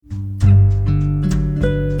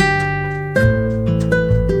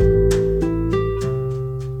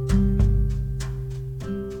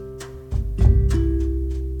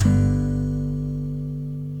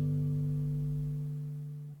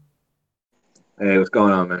Hey, what's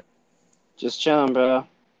going on, man? Just chilling, bro.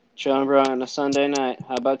 Chilling, bro, on a Sunday night.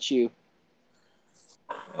 How about you?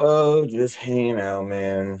 Oh, just hanging out,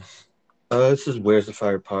 man. This is Where's the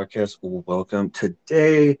Fire podcast. Welcome.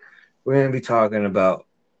 Today, we're going to be talking about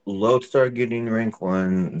Lodestar getting rank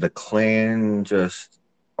one, the clan just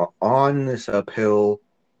on this uphill,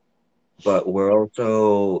 but we're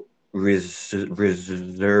also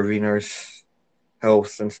reserving our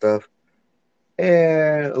health and stuff,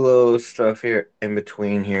 and a little stuff here in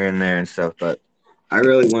between here and there and stuff. But I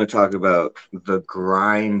really want to talk about the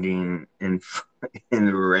grinding in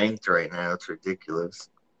ranked right now. It's ridiculous.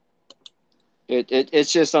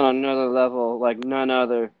 It's just on another level, like none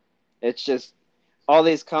other. It's just all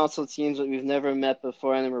these console teams that we've never met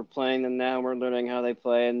before, and then we're playing them now. We're learning how they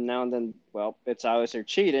play, and now and then, well, it's obvious they're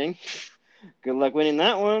cheating. Good luck winning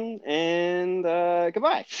that one, and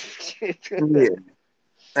goodbye. Yeah,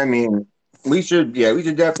 I mean, we should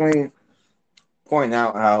definitely point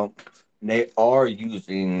out how they are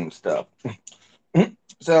using stuff.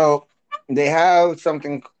 So they have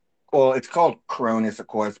something. Well, it's called Cronus, of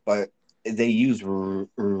course, but they use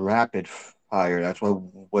rapid fire. That's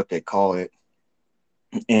what they call it,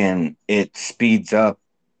 and it speeds up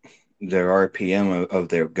their RPM of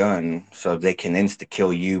their gun, so they can insta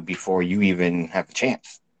kill you before you even have a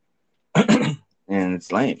chance. And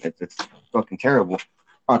it's lame. It's fucking terrible.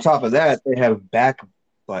 On top of that, they have back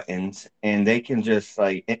buttons, and they can just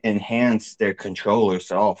like enhance their controller.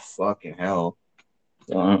 So, oh fucking hell!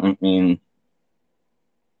 So, I mean,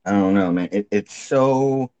 I don't know, man. It's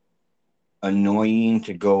so annoying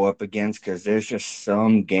to go up against because there's just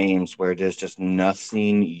some games where there's just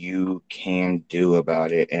nothing you can do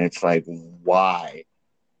about it, and it's like, why?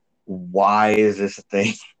 Why is this a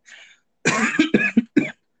thing?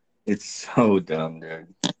 It's so dumb, dude.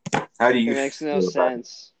 How do It you makes no feel about it?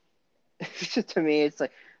 sense. To me, it's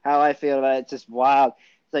like how I feel about it. It's just wild.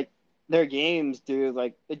 It's like their games, dude.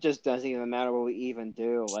 Like it just doesn't even matter what we even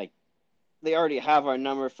do. Like they already have our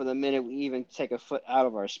number for the minute we even take a foot out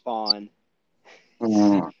of our spawn.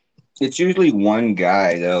 Mm. It's usually one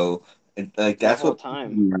guy though. Like The whole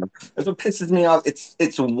time. that's what pisses me off.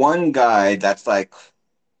 It's one guy that's like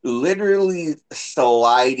literally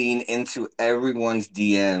sliding into everyone's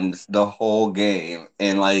DMs the whole game,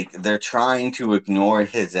 and like they're trying to ignore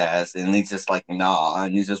his ass, and he's just like nah,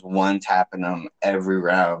 and he's just one tapping them every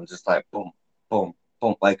round, just like boom, boom,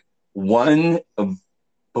 boom, like one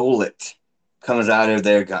bullet comes out of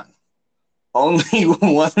their gun, only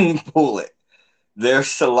one bullet. They're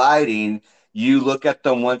sliding. You look at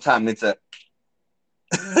them one time, it's a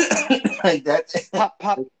like that. Pop,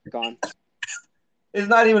 pop, gone. It's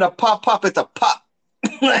not even a pop pop. It's a pop.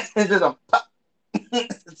 It's just a pop.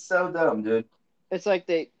 It's so dumb, dude. It's like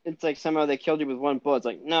somehow they killed you with one bullet. It's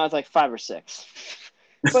like no, it's like five or six,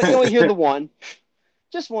 but you only hear the one,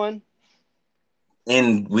 just one.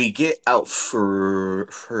 And we get out for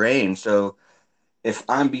frame. So if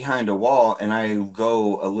I'm behind a wall and I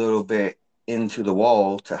go a little bit into the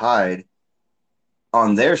wall to hide,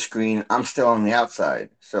 on their screen, I'm still on the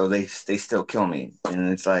outside. So they still kill me, and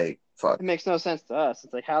it's like It fuck. makes no sense to us.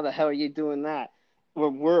 It's like how the hell are you doing that? Where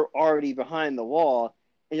we're already behind the wall,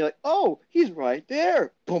 and you're like, oh, he's right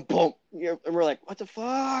there. Boom, boom. And we're like, what the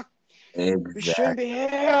fuck? We shouldn't Exactly. be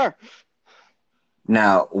here.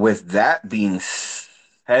 Now, with that being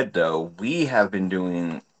said, though, we have been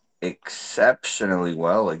doing exceptionally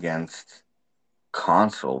well against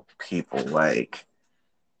console people. Like,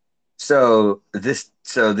 so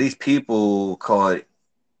these people call it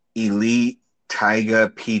Elite Taiga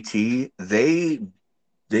PT. They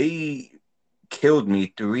killed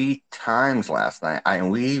me 3 times last night. And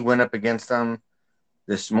we went up against them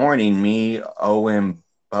this morning. Me, Owen,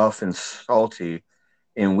 Buff, and Salty,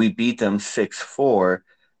 and we beat them 6-4.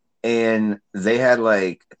 And they had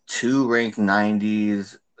like two ranked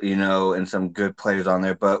 90s, and some good players on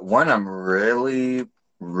there. But one I'm really,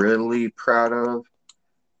 really proud of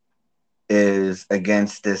is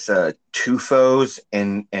against this Tufos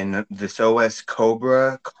and this OS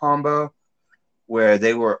Cobra combo, where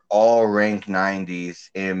they were all ranked 90s,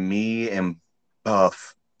 and me and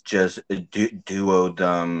Buff just duoed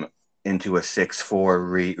them into a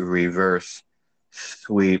 6-4 reverse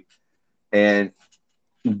sweep. And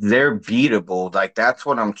they're beatable. Like that's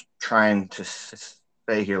what I'm trying to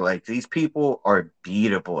say here. Like these people are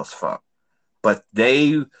beatable as fuck. But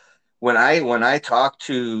when I talk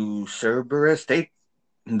to Cerberus, they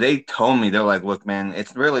told me they're like, look, man,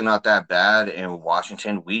 it's really not that bad in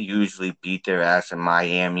Washington. We usually beat their ass in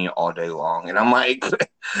Miami all day long, and I'm like,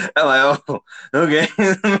 I'm like, oh, okay.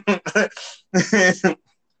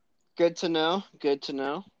 Good to know. Good to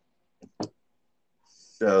know.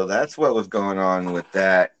 So that's what was going on with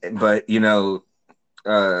that. But one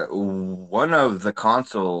of the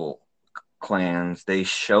console clans, they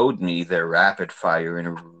showed me their rapid fire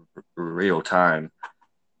in real time,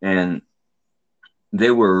 and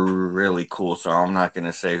they were really cool. So I'm not going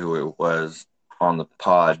to say who it was on the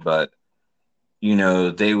pod, but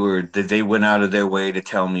they went out of their way to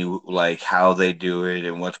tell me like how they do it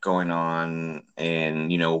and what's going on,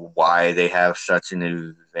 and why they have such an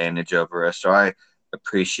advantage over us. So I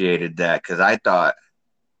appreciated that because I thought,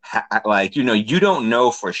 like, you don't know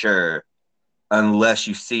for sure unless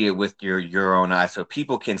you see it with your own eyes. So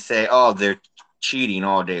people can say, oh, they're cheating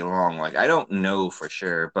all day long. Like, I don't know for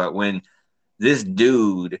sure, but when this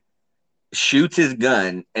dude shoots his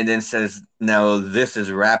gun and then says, no, this is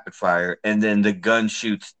rapid fire, and then the gun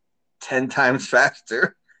shoots 10 times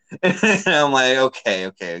faster, and I'm like, okay,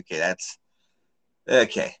 that's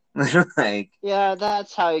okay. Like, Yeah,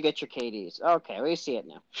 that's how you get your KDs. Okay, we see it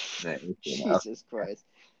now. okay. Jesus Christ.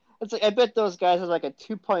 It's like I bet those guys have like a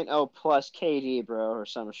 2.0 plus KD, bro, or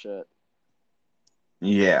some shit.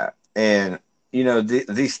 Yeah, and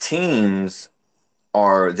these teams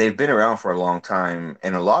they've been around for a long time,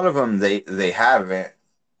 and a lot of them they haven't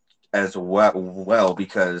as well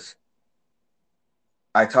because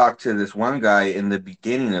I talked to this one guy in the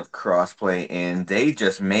beginning of crossplay, and they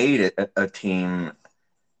just made a team.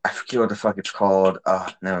 I forget what the fuck it's called. Oh,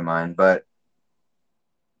 never mind. But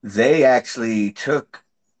they actually took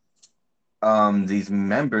these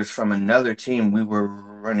members from another team we were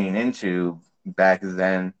running into back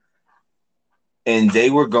then, and they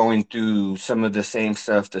were going through some of the same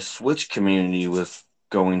stuff the Switch community was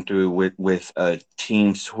going through with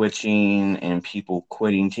team switching and people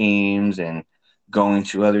quitting teams and going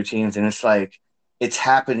to other teams, and it's like it's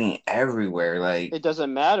happening everywhere. Like, It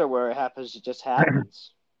doesn't matter where it happens; it just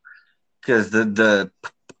happens. because the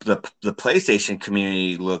PlayStation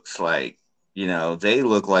community looks like, they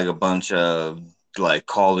look like a bunch of like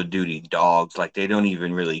Call of Duty dogs. Like, they don't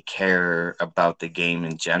even really care about the game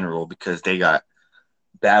in general because they got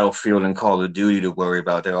Battlefield and Call of Duty to worry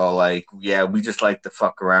about. They're all like, yeah, we just like to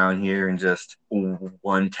fuck around here and just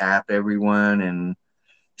one tap everyone and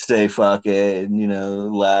say fuck it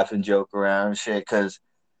and laugh and joke around and shit. Because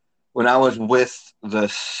when I was with the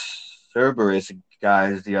Cerberus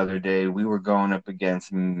guys the other day, we were going up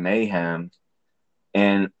against Mayhem,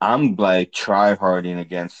 and I'm like try harding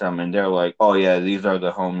against them, and they're like, "Oh yeah, these are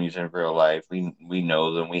the homies in real life. We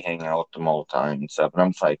know them. We hang out with them all the time and stuff." And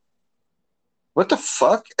I'm just like, "What the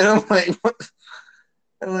fuck?" And I'm like, "What?"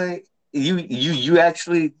 I'm like, "You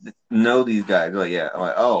actually know these guys?" Like, yeah. I'm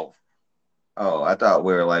like, oh, I thought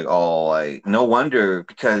we were like all like, no wonder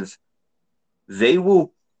because they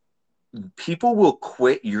will people will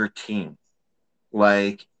quit your team.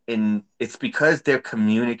 Like, and it's because they're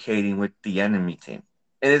communicating with the enemy team.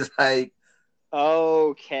 And it's like,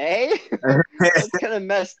 Okay, that's kind of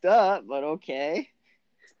messed up, but okay.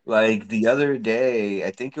 like the other day,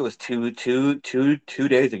 I think it was two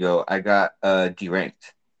days ago, I got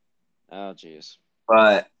deranked. Oh, jeez.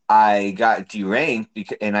 But I got deranked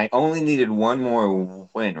because, and I only needed one more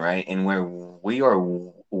win, right? And where we are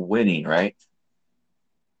winning, right?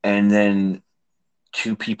 And then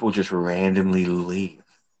two people just randomly leave.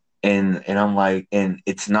 And I'm like, and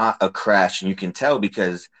it's not a crash, and you can tell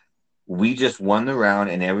because we just won the round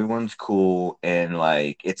and everyone's cool, and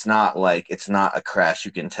like it's not a crash.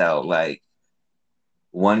 You can tell like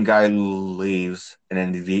one guy leaves and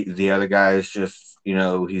then the other guy is just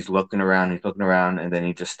he's looking around, and then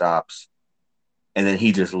he just stops, and then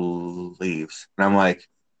he just leaves, and I'm like,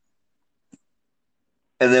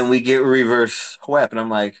 and then we get reverse whap, and I'm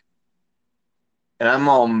like, and I'm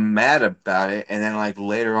all mad about it, and then like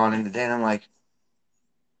later on in the day, and I'm like,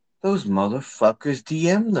 those motherfuckers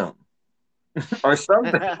DM them or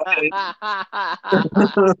something.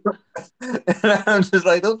 And I'm just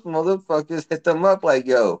like, those motherfuckers hit them up like,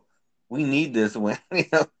 yo, we need this win.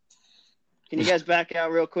 Can you guys back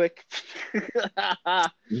out real quick?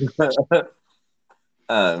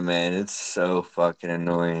 Oh man, it's so fucking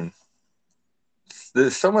annoying.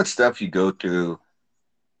 There's so much stuff you go through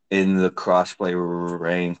in the crossplay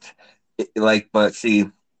ranked. But see,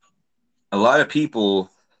 a lot of people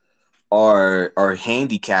are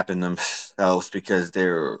handicapping themselves because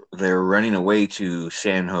they're running away to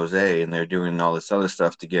San Jose and they're doing all this other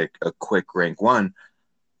stuff to get a quick rank one,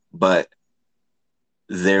 but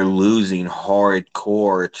they're losing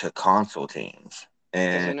hardcore to console teams, Because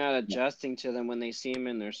they're and not adjusting to them when they see them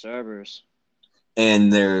in their servers.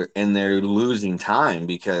 they're losing time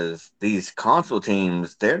because these console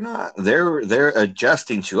teams, they're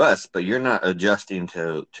adjusting to us, but you're not adjusting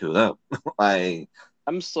to them. Like,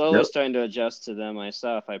 I'm slowly Yep. starting to adjust to them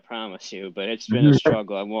myself, I promise you, but it's been a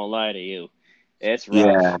struggle, I won't lie to you. It's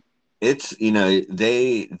Yeah. rough. It's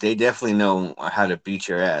they definitely know how to beat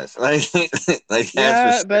your ass. Like that's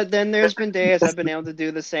for Yeah, sure. but then there's been days I've been able to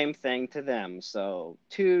do the same thing to them, so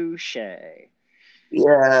touche.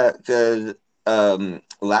 Yeah, because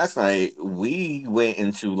last night we went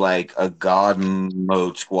into like a god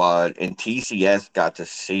mode squad, and TCS got to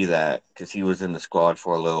see that because he was in the squad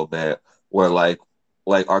for a little bit, where like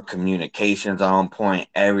our communications on point,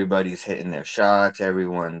 everybody's hitting their shots,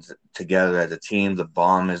 everyone's together as a team, the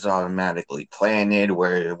bomb is automatically planted,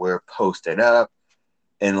 we're posted up,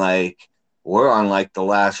 and like we're on like the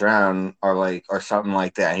last round or something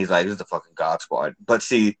like that. And he's like, "This is the fucking god squad," but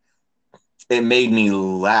see it made me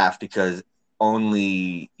laugh because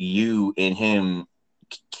only you and him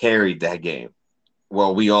carried that game.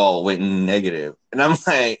 Well, we all went negative, and I'm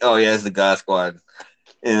like, "Oh yeah, it's the God Squad,"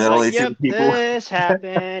 and the Like, only two yep, people. this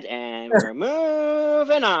happened, and we're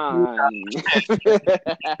moving on.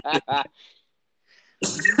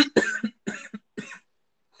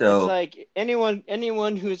 It's So like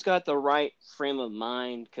anyone who's got the right frame of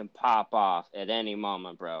mind can pop off at any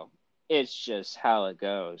moment, bro. It's just how it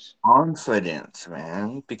goes. confidence,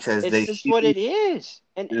 man, because It's they just see, what it is.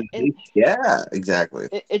 And yeah, exactly.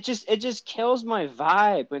 it just kills my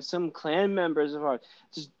vibe when some clan members of ours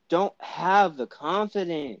just don't have the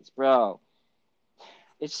confidence, bro.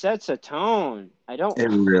 It sets a tone. I don't It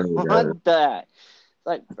really does. want that.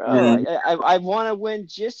 Like, bro, And I want to win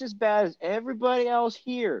just as bad as everybody else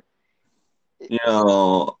here.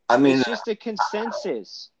 I mean, It's just a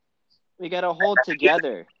consensus. We gotta hold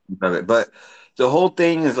together. of it, but the whole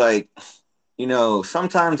thing is like,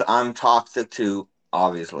 sometimes I'm toxic too,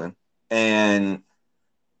 obviously, and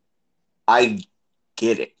I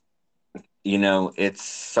get it. It's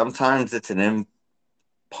sometimes it's an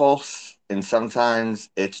impulse, and sometimes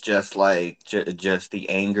it's just like just the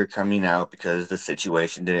anger coming out because the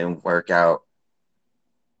situation didn't work out,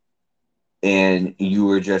 and you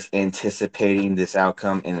were just anticipating this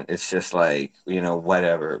outcome, and it's just like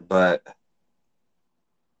whatever. But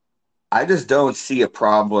I just don't see a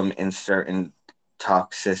problem in certain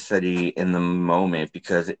toxicity in the moment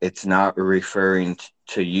because it's not referring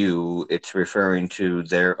to you, it's referring to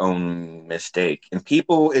their own mistake. And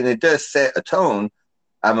people, and it does set a tone.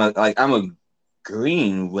 I'm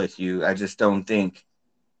agreeing with you. I just don't think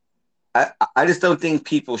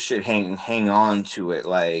people should hang on to it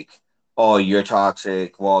like, oh, you're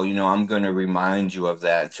toxic. Well, I'm gonna remind you of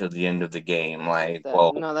that until the end of the game. Like, That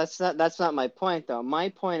well, no, that's not my point though. My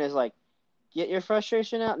point is like, get your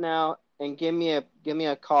frustration out now and give me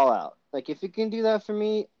a call out. Like if you can do that for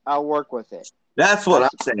me, I'll work with it. that's what I'm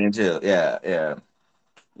That's saying too. Yeah, yeah,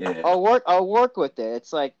 yeah. I'll work with it.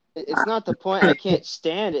 It's like it's not the point I can't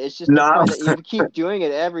stand it. It's just the No, point that you keep doing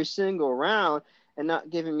it every single round and not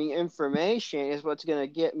giving me information is what's gonna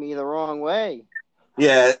get me the wrong way.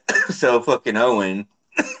 yeah. So fucking Owen,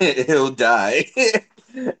 he'll die.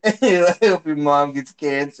 I hope your mom gets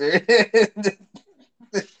cancer.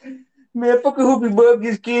 Man, fucking hope your mom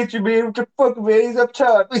gets cancer, man. What the fuck, man? He's up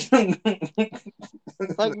top.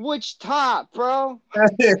 Like which top, bro?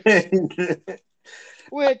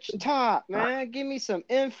 Which top, man? Give me some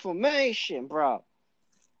information, bro.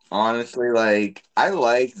 Honestly, like I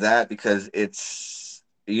like that because it's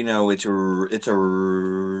a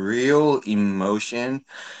real emotion,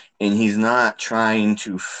 and he's not trying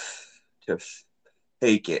to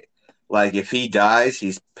fake it. Like if he dies,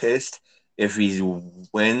 he's pissed. If he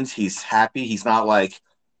wins, he's happy. He's not like,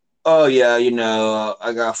 oh yeah,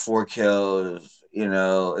 I got 4 kills.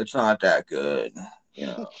 It's not that good. You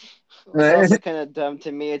know. It's also kind of dumb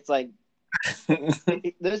to me. It's like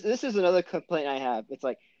this is another complaint I have. It's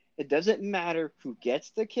like it doesn't matter who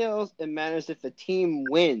gets the kills. It matters if the team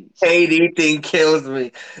wins. KD thing kills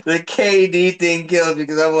me. The KD thing kills me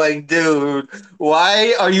because I'm like, dude,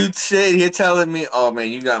 why are you sitting here telling me, oh man,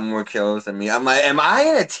 you got more kills than me? I'm like, am I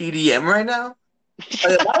in a TDM right now?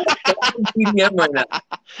 Like, am I in a TDM right now?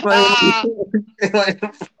 Ah, Like,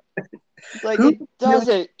 like who? it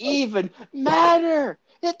doesn't even matter.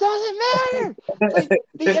 It doesn't matter. Like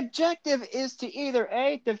the objective is to either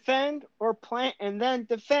A, defend or plant and then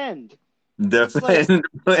defend. It's like, Defend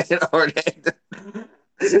or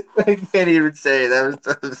I can't even say it.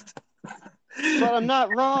 but I'm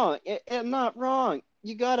not wrong. I'm not wrong.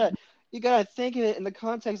 You gotta think of it in the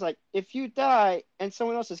context like if you die and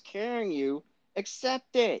someone else is carrying you,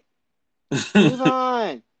 accept it. Move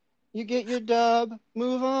on. You get your dub.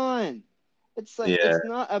 Move on. It's like Yeah, it's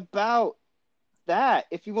not about that.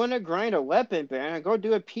 If you want to grind a weapon banner, go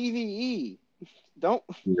do a PVE. Don't.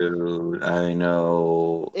 dude, I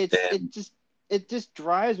know. It's it just it just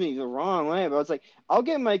drives me the wrong way. But it's like I'll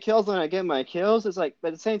get my kills when I get my kills. It's like, but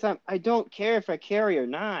at the same time, I don't care if I carry or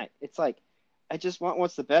not. It's like I just want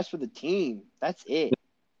what's the best for the team. That's it.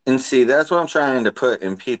 And see, that's what I'm trying to put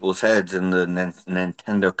in people's heads in the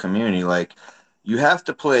Nintendo community. Like, you have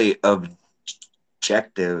to play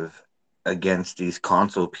objective against these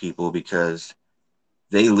console people because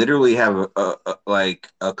they literally have like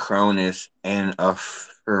a Cronus and a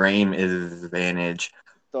frame advantage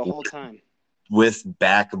The whole time. with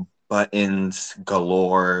back buttons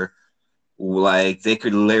galore. Like they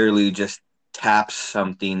could literally just tap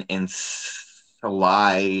something and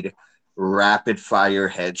slide rapid fire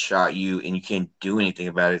headshot you and you can't do anything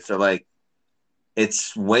about it. So like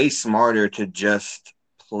it's way smarter to just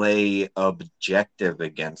play objective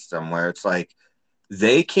against them where it's like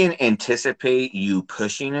they can anticipate you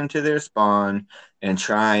pushing into their spawn and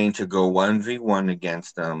trying to go 1v1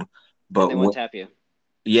 against them. And But they won't tap you.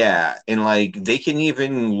 yeah, and like they can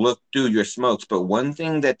even look through your smokes, but one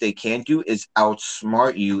thing that they can't do is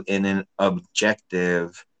outsmart you in an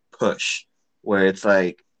objective push, where it's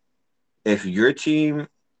like if your team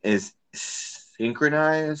is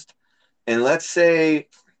synchronized, and let's say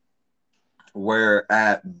we're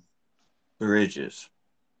at bridges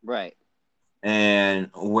Right. and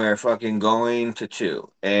we're fucking going to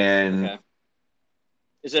two, and Okay.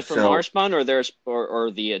 Is it from our so spawn or their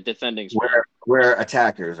or the defending spawn? we're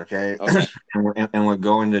attackers, okay, Okay. and we're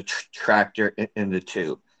going to tractor into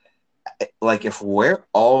two. Like if we're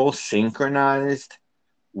all synchronized,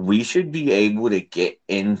 we should be able to get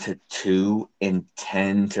into two in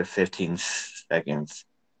 10 to 15 seconds.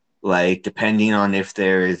 Like depending on if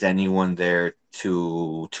there is anyone there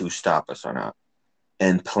to stop us or not.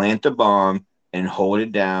 And plant a bomb and hold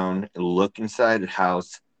it down, and look inside the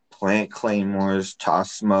house, plant claymores,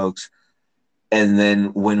 toss smokes, and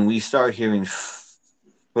then when we start hearing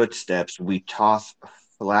footsteps, we toss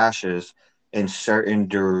flashes in certain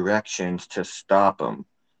directions to stop them.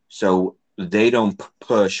 So they don't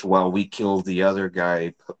push while we kill the other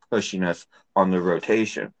guy pushing us on the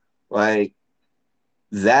rotation. Like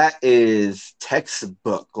that is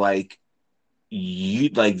textbook. Like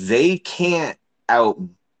they can't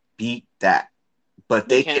outbeat that, but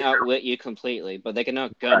They they can't can. outwit you completely, but they can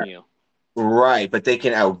outgun you. Right, but they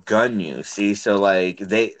can outgun you. See, so like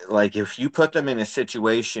if you put them in a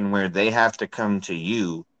situation where they have to come to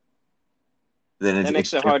you, then That it's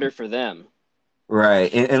makes it harder different. for them.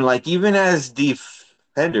 Right. And like even as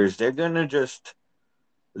defenders, they're gonna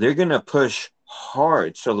push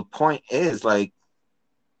hard. So the point is like,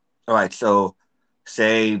 all right, so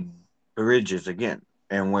say bridges again,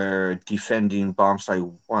 and we're defending bomb site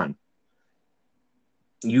one.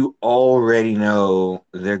 You already know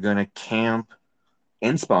they're gonna camp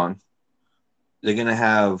and spawn. They're gonna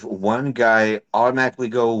have one guy automatically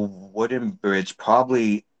go wooden bridge,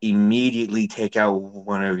 probably immediately take out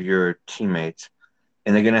one of your teammates,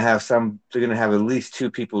 and They're gonna have at least two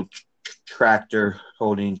people tractor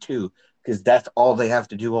holding two, because that's all they have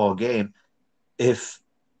to do all game. If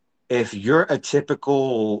if you're a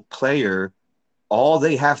typical player, all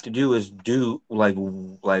they have to do is do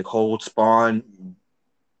like hold spawn,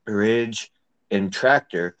 bridge, and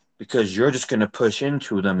tractor, because you're just gonna push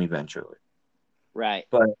into them eventually. Right.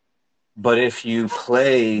 But But if you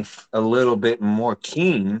play a little bit more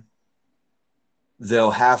keen,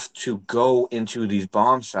 they'll have to go into these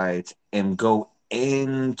bomb sites and go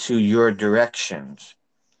into your directions.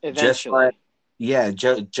 Just like, Eventually. yeah,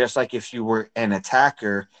 just like if you were an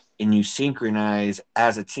attacker and you synchronize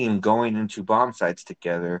as a team going into bomb sites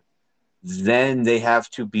together, then they have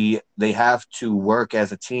to work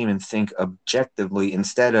as a team and think objectively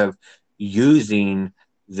instead of using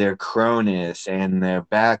their Cronus and their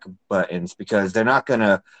back buttons, because they're not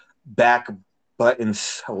gonna back button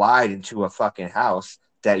slide into a fucking house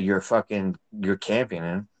that you're camping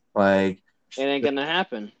in. Like, It ain't gonna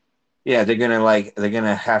happen. yeah, they're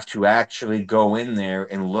gonna have to actually go in there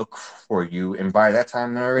and look for you, and by that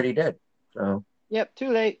time they're already dead. So, Yep, too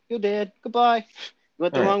late. You're dead. Goodbye.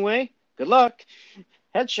 Went the all right. wrong way. Good luck.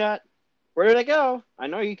 Headshot. Where did I go? I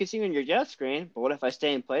know you can see me on your jet screen, but what if I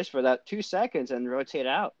stay in place for that 2 seconds and rotate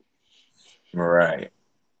out? Right.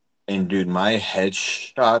 And dude, my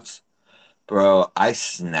headshots, bro, I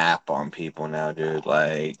snap on people now, dude.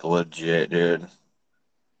 Like legit, dude.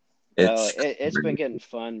 Bro, It's it's been getting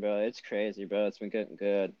fun, bro. It's crazy, bro. It's been getting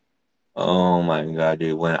good. oh my god,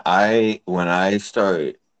 dude. When I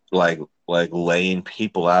start like laying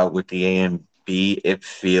people out with the AMB, it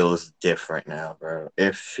feels different now, bro.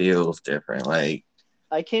 It feels different. Like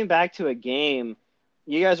I came back to a game.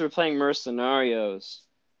 You guys were playing Mercenarios,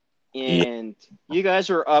 Yeah, and you guys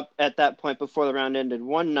were up at that point before the round ended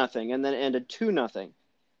 1-0, and then it ended 2-0.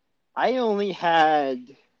 I only had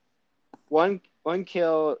one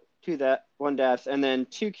kill, one death, and then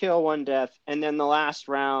 2 kill, one death, and then the last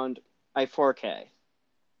round I 4K.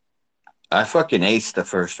 I fucking aced the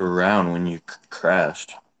first round when you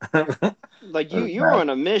crashed. Like you were on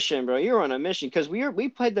a mission, bro. You were on a mission because we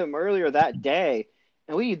played them earlier that day,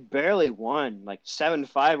 and we barely won, like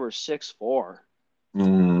 7-5 or 6-4,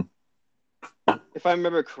 Mm, if I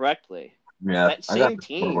remember correctly. yeah, That I got same the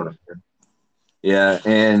team. scoreboard up there. Yeah,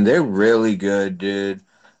 and they're really good, dude.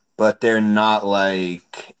 But they're not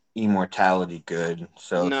like immortality good.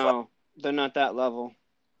 So it's like, No, they're not that level.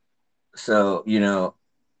 so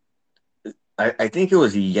I think it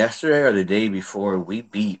was yesterday or the day before we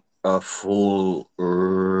beat a full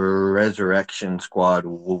resurrection squad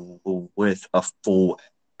with a full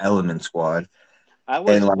element squad,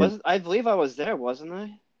 and like I believe I was there, wasn't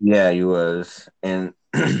I? yeah, he was, and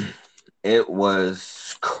it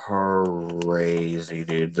was crazy,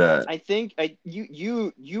 dude. I think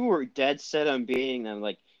you were dead set on beating them.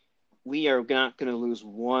 Like we are not gonna lose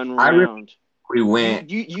one I remember round. we You went.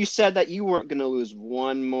 you you said that you weren't gonna lose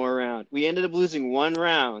one more round. We ended up losing one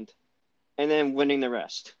round and then winning the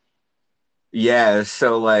rest. Yeah,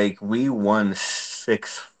 so like we won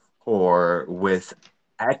 6-4 with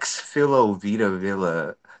ex Philo Vita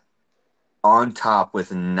Villa on top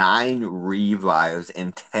with 9 revives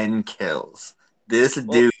and 10 kills. This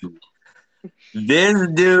Well, dude, this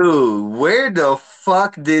dude, where the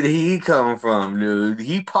fuck did he come from, dude?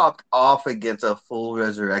 He popped off against a full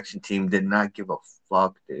resurrection team, did not give a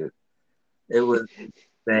fuck, dude. It was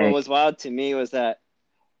what insane. was wild to me was that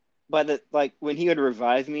by the like when he would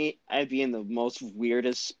revive me, I'd be in the most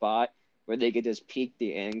weirdest spot where they could just peek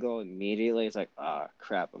the angle immediately. It's like, ah, oh,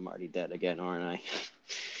 crap, I'm already dead again, aren't I?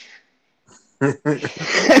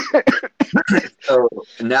 So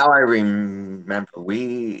now I remember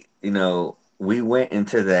we went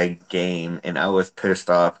into that game and I was pissed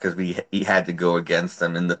off because he had to go against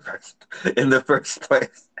them in the first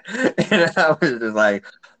place. And I was just like,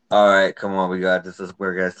 all right, come on, we got this.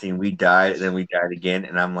 We're gonna team. We died, and then we died again.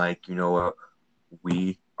 And I'm like, you know what?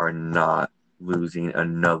 We are not losing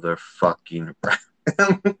another fucking round.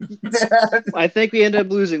 I think we ended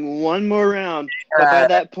up losing one more round, but by Yeah,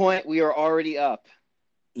 that point we were already up.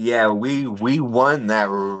 yeah, we won that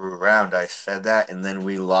round. I said that, and then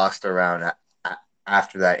we lost a round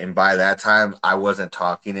after that. And by that time, I wasn't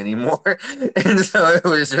talking anymore, and so it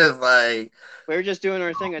was just like We were just doing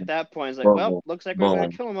our thing at that point. It's like, well, boom, looks like we're gonna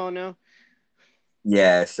boom. kill them all now.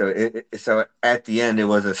 Yeah. So at the end, it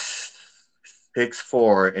was a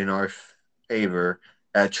 6-4 in our favor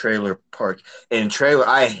at Trailer Park. And Trailer,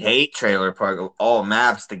 I hate Trailer Park of all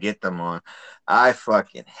maps to get them on. I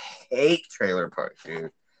fucking hate Trailer Park,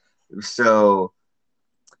 dude. So.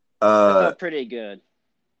 That Uh, felt pretty good.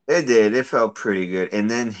 It did. It felt pretty good. And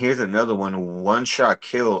then here's another one shot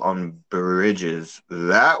kill on Bridges.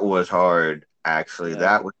 That was hard, actually. Yeah,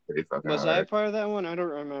 That was pretty fucking was I a hard. part of that one? I don't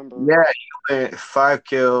remember. Yeah, you went 5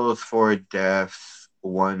 kills, 4 deaths,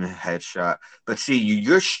 1 headshot. But see,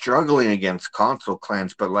 you're struggling against console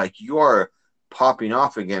clans, but like you are popping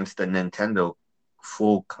off against the Nintendo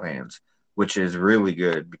full clans, which is really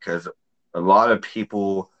good because a lot of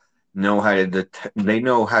people know they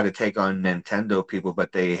know how to take on Nintendo people,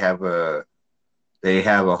 but they have a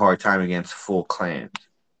hard time against full clans,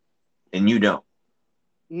 and you don't.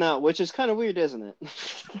 No, which is kind of weird, isn't it?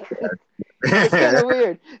 It's kind of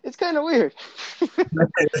weird. It's kind of weird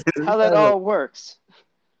how that all works.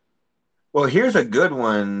 Well, here's a good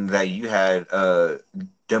one that you had,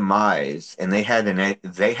 Demise, and they had an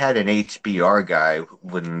HBR guy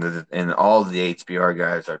and all the HBR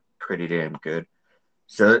guys are pretty damn good.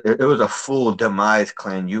 So it was a full Demise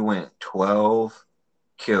clan. You went 12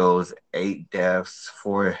 kills, 8 deaths,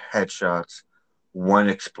 4 headshots, 1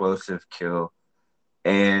 explosive kill.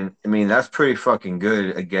 And I mean that's pretty fucking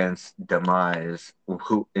good against Demise,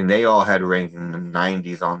 who and they all had ranked in the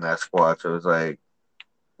 90s on that squad. So it was like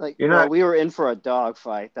Like, you're bro, not. we were in for a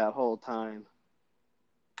dogfight that whole time.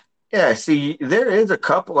 Yeah, see, there is a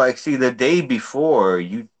couple. Like, see, the day before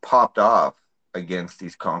you popped off against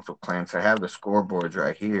these console clans. I have the scoreboards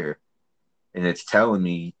right here, and it's telling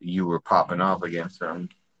me you were popping off against them.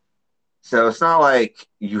 So it's not like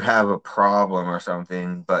you have a problem or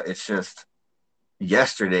something, but it's just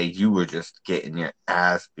yesterday you were just getting your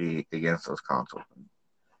ass beat against those console clans.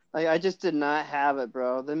 Like, I just did not have it,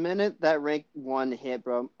 bro. The minute that rank one hit,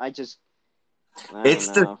 bro, I don't It's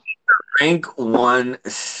the know. rank one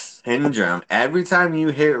syndrome. Every time you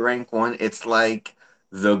hit rank one, it's like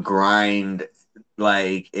the grind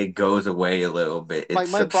like it goes away a little bit. Like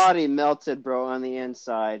It's my body melted, bro, on the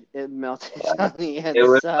inside. It melted on the it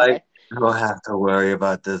was like inside. I don't have to worry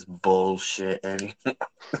about this bullshit anymore.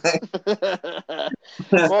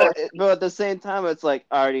 Well, but at the same time, it's like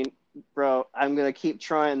already, bro. I'm gonna keep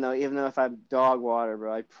trying though, even though if I have dog water,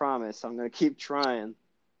 bro. I promise, I'm gonna keep trying.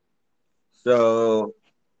 So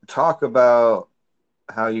talk about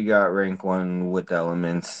how you got rank one with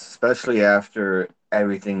elements, especially after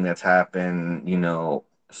everything that's happened,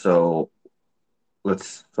 So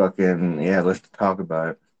let's talk about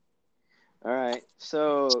it. All right,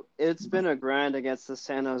 so it's been a grind against the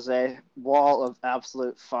San Jose wall of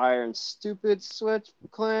absolute fire and stupid Switch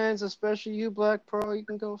clans, especially you, Black Pro. You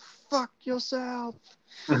can go fuck yourself.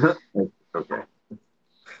 Okay.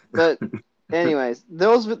 But anyways,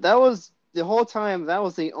 that was the whole time. That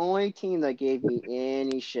was the only team that gave me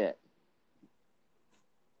any shit.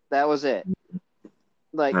 That was it.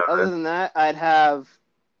 Like other than that, I'd have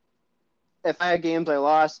if I had games I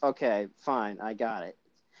lost. Okay, fine, I got it.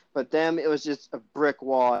 But them, it was just a brick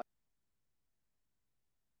wall,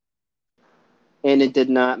 and it did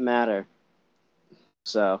not matter.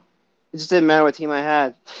 So it just didn't matter what team I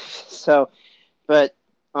had. So, but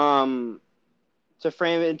to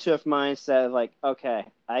frame it into a mindset of like, okay,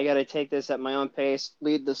 I got to take this at my own pace,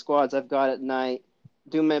 lead the squads I've got at night,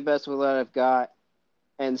 do my best with what I've got,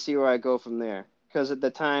 and see where I go from there. Because at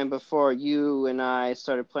the time before you and I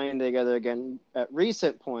started playing together again, at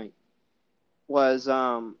recent point was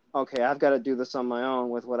okay, I've got to do this on my own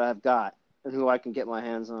with what I've got and who I can get my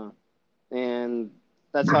hands on, and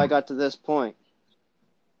that's how I got to this point,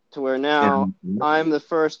 to where now And I'm the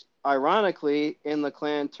first, ironically, in the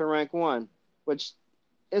clan to rank one, which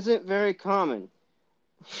isn't very common.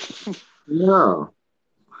 no.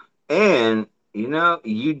 And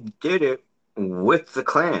you did it with the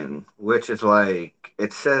clan, which is like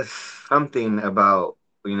it says something about,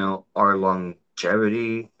 our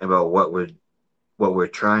longevity, about what we're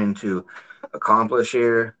trying to accomplish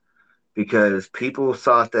here, because people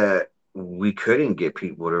thought that we couldn't get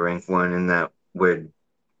people to rank one and that we're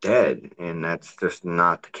dead, and that's just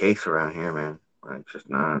not the case around here, man. Like, it's just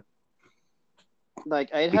not.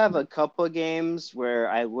 Like I'd have a couple of games where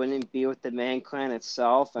I wouldn't be with the main clan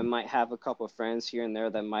itself. I might have a couple of friends here and there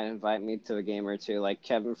that might invite me to a game or two, like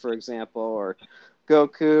Kevin, for example, or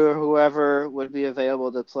Goku or whoever would be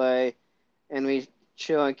available to play, and we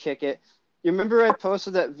chill and kick it. You remember I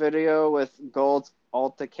posted that video with Gold's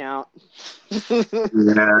alt account?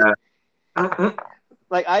 Yeah.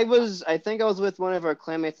 Like I think I was with one of our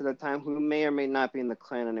clanmates at the time who may or may not be in the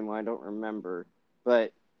clan anymore. I don't remember,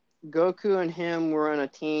 but Goku and him were on a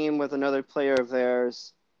team with another player of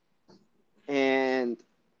theirs, and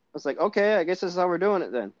I was like, okay, I guess this is how we're doing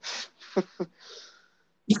it then.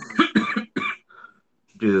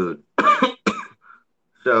 Dude.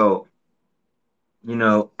 So, you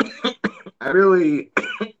know, I really,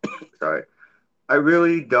 sorry, I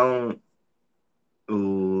really don't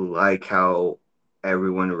like how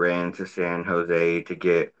everyone ran to San Jose to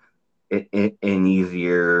get an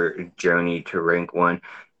easier journey to rank one.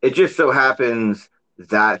 It just so happens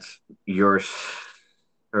that's your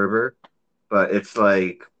server, but it's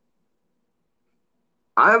like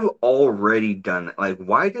I've already done it. Like,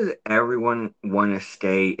 why does everyone want to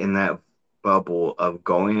stay in that bubble of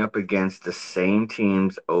going up against the same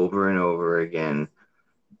teams over and over again,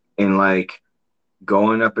 and like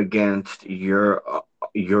going up against your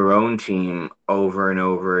own team over and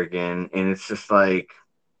over again? And it's just like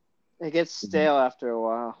It gets stale after a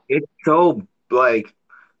while. it's so like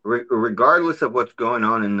regardless of what's going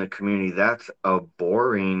on in the community, that's a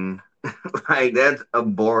boring like that's a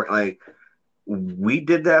boring like we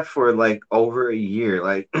did that for like over a year.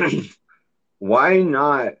 Like why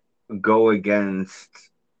not go against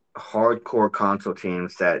hardcore console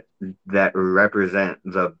teams that represent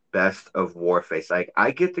the best of Warface? Like I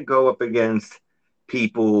get to go up against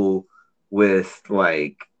people with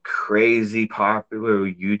like crazy popular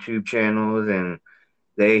YouTube channels, and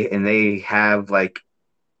they have like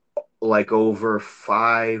over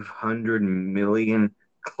 500 million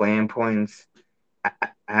clan points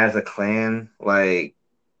as a clan. Like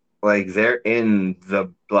they're in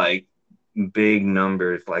the like big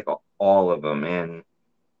numbers, like all of them, and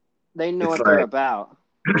They know it's what they're like about.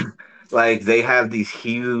 they have these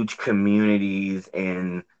huge communities,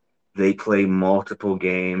 and they play multiple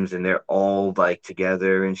games, and they're all like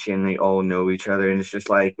together and shit, and they all know each other, and it's just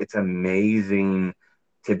like it's amazing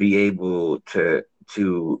to be able to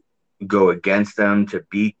go against them, to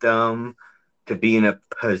beat them, to be in a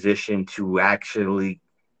position to actually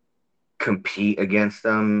compete against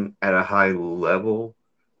them at a high level.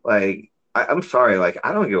 Like I'm sorry, like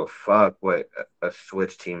I don't give a fuck what a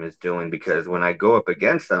Switch team is doing because when I go up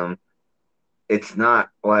against them, it's not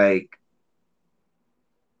like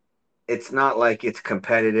it's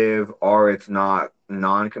competitive or it's not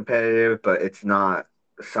non-competitive, but it's not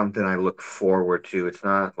something I look forward to. It's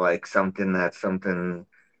not like something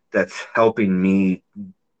that's helping me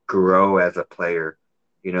grow as a player.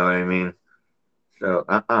 You know what I mean? So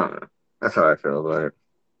I don't know. That's how I feel about it.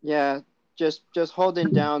 Yeah, just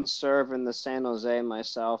holding down serve in the San Jose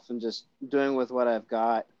myself and just doing with what I've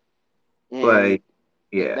got. And Like,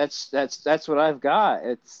 yeah. that's what I've got.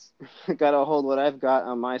 It's got to hold what I've got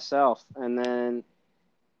on myself, and then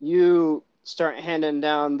you start handing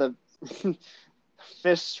down the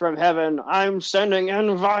fists from heaven. I'm sending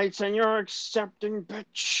invites, and you're accepting,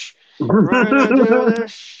 bitch. We're gonna do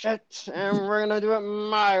this shit, and we're gonna do it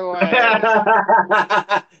my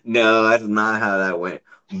way. No, that's not how that went.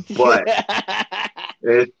 But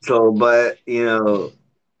but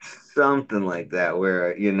something like that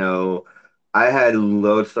where I had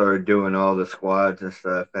Lodestar doing all the squads and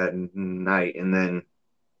stuff at night, and then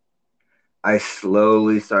I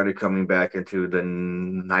slowly started coming back into the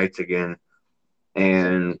nights again,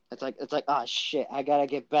 It's like and oh shit, I gotta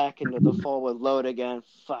get back into the forward load again.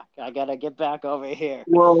 Fuck, I gotta get back over here.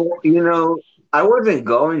 well, I wasn't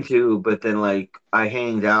going to, but then like I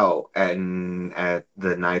hanged out at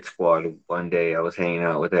the night squad one day. I was hanging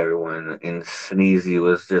out with everyone, and Sneezy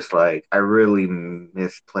was just like, "I really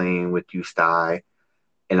miss playing with you, Sty,"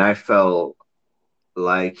 and I felt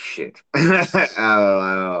like shit.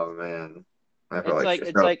 Oh man, I felt It's like like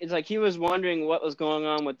shit. So, it's like he was wondering what was going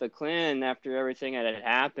on with the clan after everything that had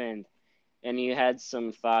happened, and he had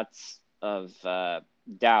some thoughts of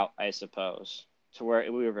doubt, I suppose, to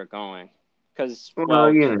where we were going. Because, well,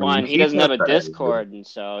 well, one, he he doesn't have thought a that. Discord, and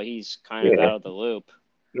so he's kind of Yeah, out of the loop.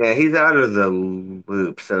 yeah, he's out of the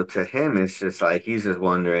loop. So to him, it's just like he's just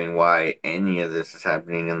wondering why any of this is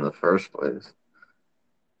happening in the first place.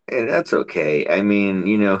 And that's okay. I mean,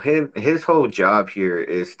 his whole job here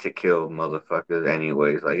is to kill motherfuckers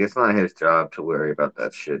anyways. Like it's not his job to worry about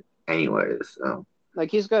that shit anyways. So,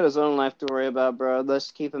 Like, he's got his own life to worry about, bro.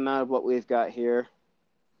 Let's keep him out of what we've got here.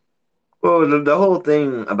 well, the whole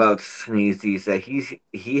thing about Sneezy is that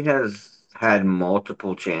he has had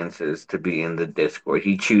multiple chances to be in the Discord.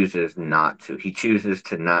 He chooses not to. He chooses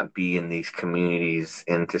to not be in these communities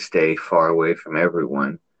and to stay far away from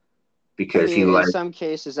everyone I because he mean, in likes. some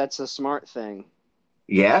cases, that's a smart thing.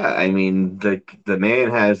 Yeah, I mean the man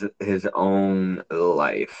has his own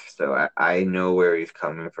life, so I know where he's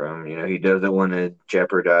coming from. He doesn't want to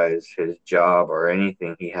jeopardize his job or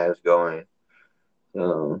anything he has going.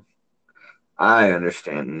 So I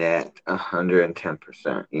understand that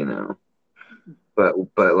 110%, But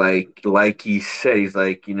like he said, he's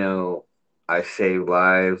like, I save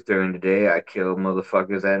lives during the day, I kill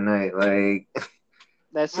motherfuckers at night. Like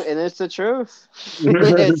And it's the truth.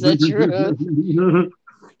 It's the truth.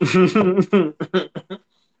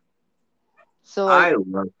 So, I like,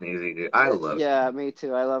 love Sneezy, dude. I love yeah, Sneezy. me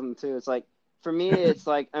too. I love him too. It's like, for me, it's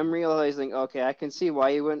like I'm realizing, okay, I can see why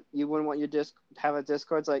you wouldn't want your disc have a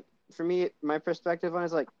Discord. It's like, for me, my perspective on it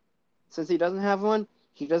is like, since he doesn't have one,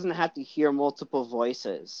 he doesn't have to hear multiple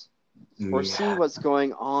voices or see Yeah. what's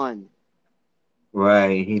going on.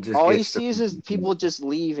 Right. He just All he gets to. sees is people just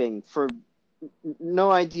leaving for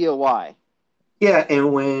no idea why. Yeah,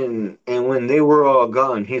 and when they were all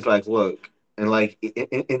gone, he's like, "Look," and like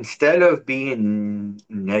instead of being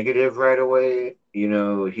negative right away, he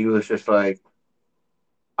was just like,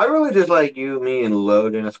 "I really just like you, me, and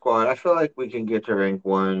Load in a squad. I feel like we can get to rank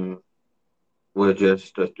one with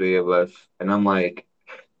just the three of us." And I'm like,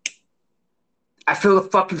 "I feel the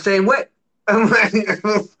fucking same way." I'm like,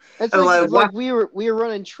 It's I'm like like, "What?" we were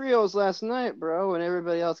running trios last night, bro, and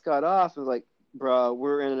everybody else got off. It was like, bro,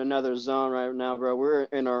 we're in another zone right now, bro. We're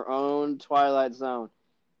in our own twilight zone.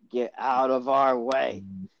 Get out of our way.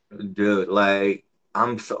 Dude, like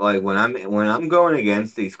I'm so like when I'm going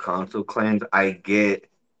against these console clans, I get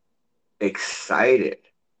excited.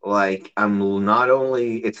 Like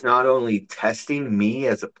it's not only testing me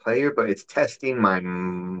as a player, but it's testing my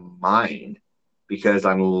mind because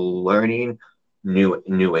I'm learning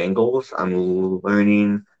new angles. I'm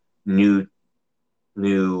learning new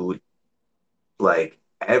new like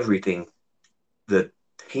everything. The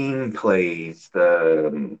team plays,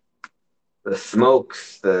 the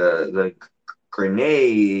smokes, the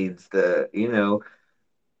grenades, I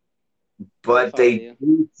but follow they you.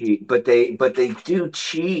 do cheat, but they do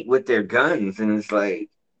cheat with their guns, and it's like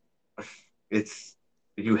it's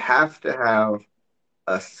you have to have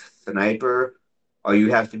a sniper or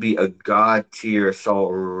you have to be a god tier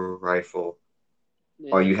assault rifle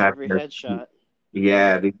or you have Every to, headshot.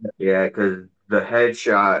 yeah, yeah, because the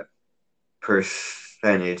headshot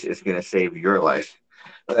percentage is gonna save your life.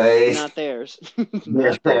 Not Like, theirs.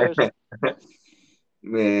 yeah, Not theirs.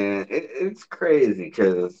 man, it's crazy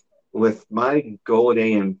because with my gold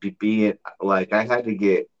aim being like I had to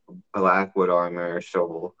get Blackwood armor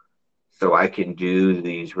so I can do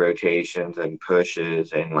these rotations and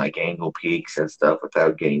pushes and like angle peaks and stuff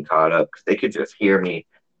without getting caught up because they could just hear me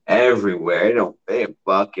everywhere. They don't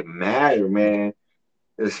fucking matter, man.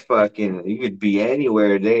 It's fucking you could be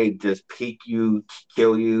anywhere. They just peek you,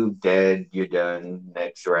 kill you, dead. You're done.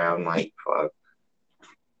 Next round, like fuck.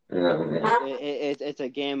 You know, man. It's a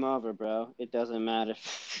game over, bro. It doesn't matter.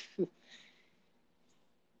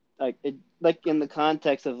 Like in the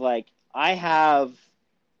context of like I have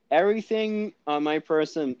everything on my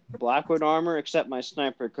person Blackwood armor except my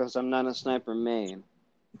sniper because I'm not a sniper main,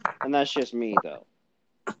 and that's just me though.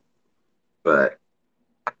 But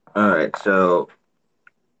all right, so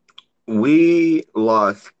we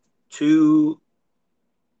lost two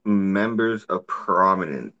members of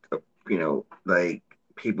prominent, like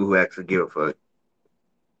people who actually give a fuck,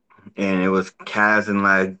 and it was Kaz and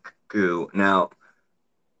Lagu. Now,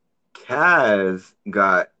 Kaz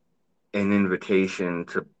got an invitation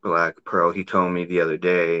to Black Pearl. He told me the other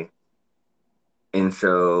day, and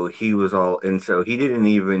so he didn't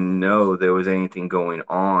even know there was anything going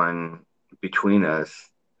on between us.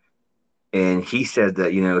 And he said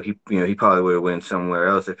that he probably would have went somewhere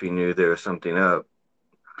else if he knew there was something up.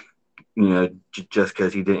 Just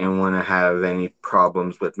because he didn't want to have any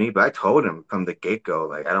problems with me. But I told him from the get go,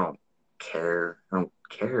 like, I don't care. I don't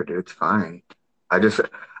care, dude. It's fine. I just,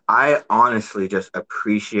 I honestly just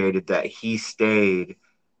appreciated that he stayed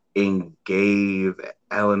and gave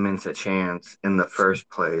Elements a chance in the first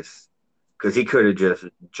place because he could have just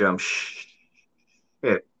jumped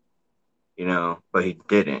ship, but he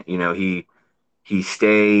didn't. He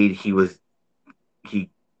stayed. He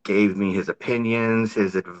gave me his opinions,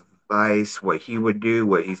 his advice, what he would do,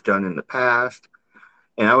 what he's done in the past.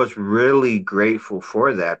 And I was really grateful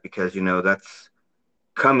for that because, that's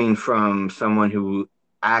coming from someone who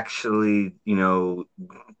actually,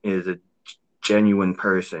 is a genuine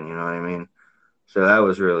person, you know what I mean? So that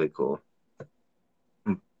was really cool.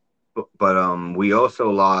 But we also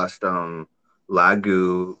lost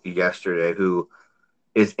Lagu yesterday, who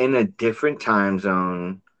is in a different time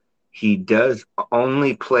zone. He does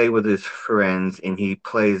only play with his friends and he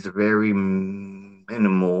plays very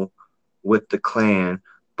minimal with the clan,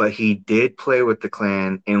 but he did play with the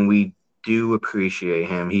clan and we do appreciate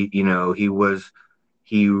him.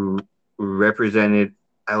 He represented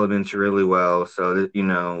Elements really well. So that,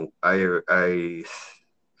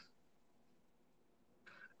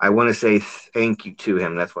 I want to say thank you to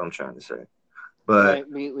him. That's what I'm trying to say. But Right,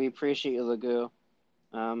 we appreciate you, Lagu.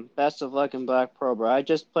 Best of luck in Black Pro, bro. I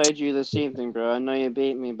just played you this evening, bro. I know you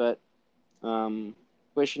beat me, but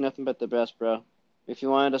wish you nothing but the best, bro. If you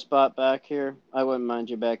wanted a spot back here, I wouldn't mind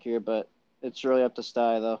you back here, but it's really up to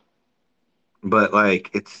Sty, though. like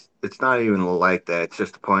it's not even like that. It's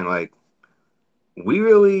just the point like we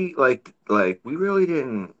really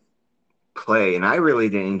didn't play and I really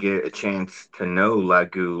didn't get a chance to know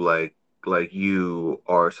Lagu like you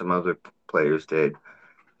or some other players did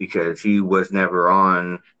because he was never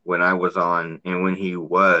on when I was on and when he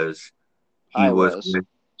I was was.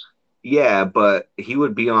 yeah, but he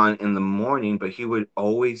would be on in the morning, but he would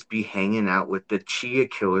always be hanging out with the Chia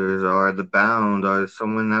Killers or the Bound or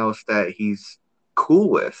someone else that he's cool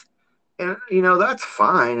with. And that's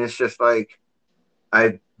fine. It's just like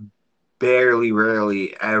I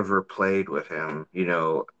rarely ever played with him.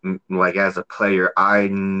 Like as a player, I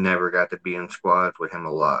never got to be in squads with him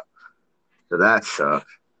a lot. So that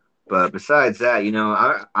sucks. But besides that,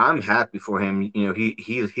 I'm happy for him.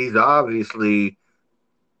 He's obviously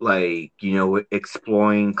like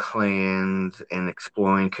exploring clans and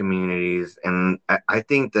exploring communities, and I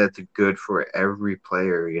think that's good for every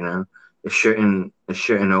player. It shouldn't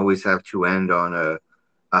always have to end on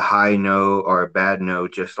a high note or a bad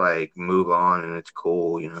note. Just like move on, and it's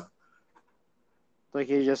cool. Like,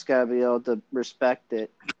 you just gotta be able to respect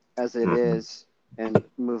it as it Hmm. is and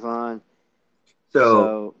move on. So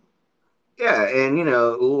So, yeah, and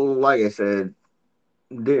like I said,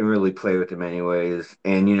 didn't really play with him anyways.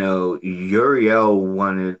 And Uriel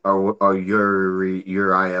wanted or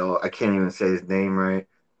Uriel, I can't even say his name right.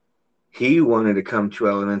 He wanted to come to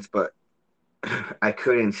Elements, but I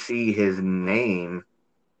couldn't see his name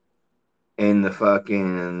in the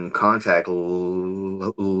fucking contact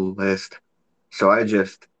list. So I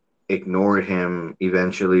just ignored him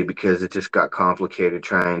eventually because it just got complicated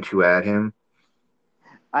trying to add him.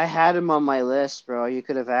 I had him on my list, bro. You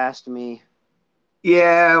could have asked me.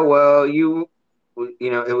 Yeah, well,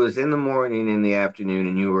 it was in the morning, in the afternoon,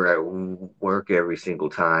 and you were at work every single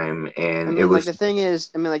time, I and it mean, like was, the thing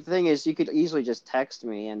is, you could easily just text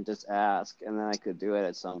me and just ask, and then I could do it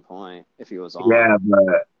at some point if he was on. yeah,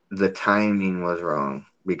 but the timing was wrong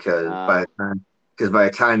Uh, because by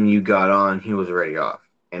the time you got on, he was already off,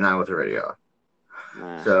 and I was already off.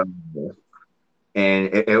 nah. So,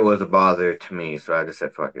 and it was a bother to me, so I just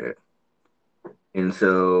said, fuck it. And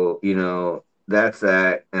so, that's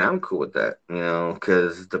that. And I'm cool with that,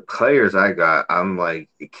 because the players I got, I'm like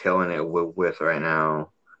killing it with right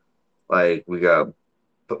now. Like, we got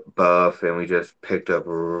Buff, and we just picked up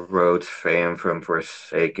Rhodes Fam from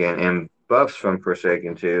Forsaken, and Buff's from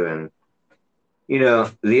Forsaken too. And,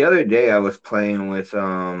 the other day I was playing with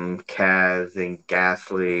Kaz and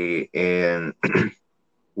Ghastly, and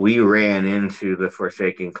we ran into the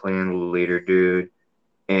Forsaken clan leader dude,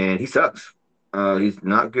 and he sucks. He's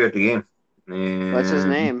not good at the game. What's his And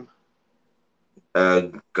name?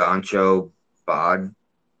 Gancho Bod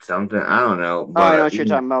something. I don't know, Oh, I know but what you're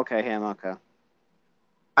talking about. Okay, him. Okay.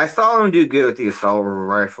 I saw him do good with the assault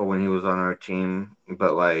rifle when he was on our team.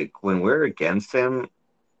 But like when we're against him,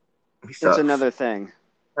 he It's sucks. another thing.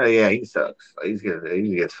 Oh yeah, he sucks. Like,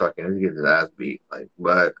 he gets his ass beat. Like,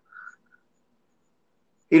 but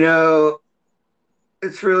you know,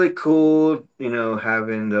 it's really cool,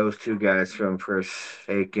 having those two guys from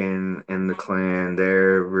Forsaken and the clan.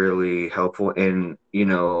 They're really helpful, and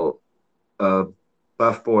uh,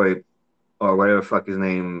 Buff Boy or whatever fuck his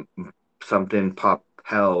name, something Pop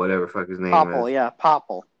Hell, whatever fuck his name Popple, is, yeah,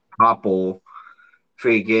 Popple. Popple,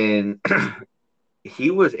 freaking,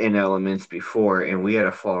 he was in Elements before, and we had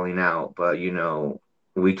a falling out, but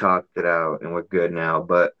we talked it out, and we're good now.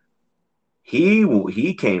 But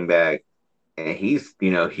he came back, and he's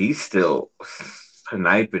still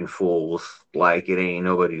sniping fools like it ain't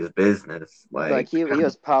nobody's business. Like Like, he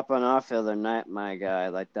was popping off the other night, my guy.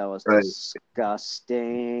 Like that was right.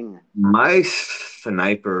 disgusting. My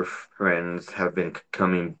sniper friends have been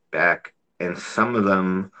coming back, and some of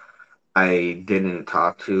them I didn't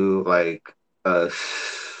talk to. Like,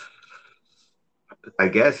 I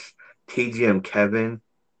guess TGM Kevin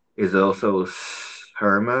is also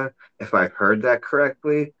Sherma, if I heard that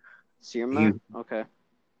correctly. He, Sirma? Okay.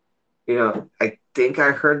 I think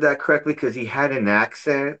I heard that correctly because he had an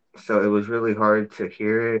accent, so it was really hard to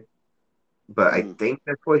hear it. But I Hmm. think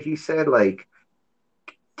that's what he said. Like,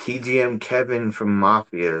 TGM Kevin from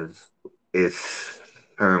Mafias is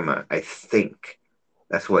Herma. I think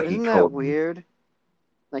that's what he Isn't that told me. weird?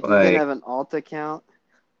 Like you can Like, have an alt account.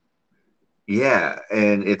 yeah,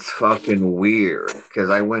 and it's fucking weird because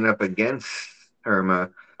I went up against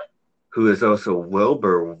Herma, who is also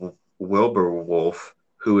Wilbur Wolf,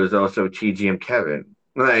 who is also TGM Kevin.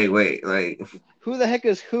 Like, wait, like, Who the heck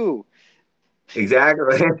is who?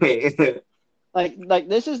 exactly. Like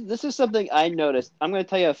this is something I noticed. I'm gonna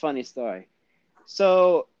tell you a funny story.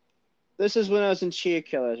 So this is when I was in Chia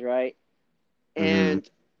Killers, right? Hmm. And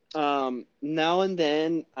now and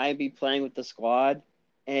then I'd be playing with the squad,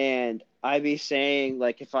 and I'd be saying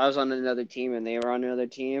like if I was on another team and they were on another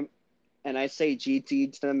team, and I say GT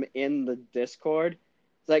to them in the Discord,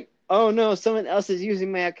 it's like, oh no, someone else is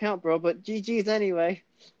using my account, bro, but GG's anyway.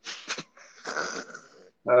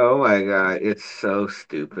 Oh my God, it's so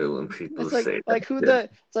stupid when people It's like say that like who shit. the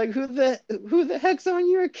it's like who the heck's on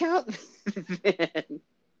your account? Man.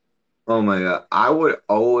 Oh my God. I would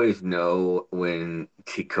always know when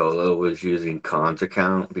Ticola was using Khan's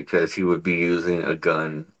account because he would be using a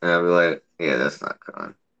gun. And I'd be like, yeah, that's not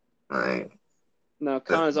Khan. Like, No,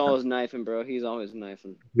 that's, Connor's always knifing, bro. He's always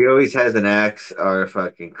knifing. he always has an axe or a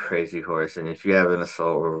fucking crazy horse. And if you have an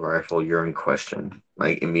assault rifle, you're in question,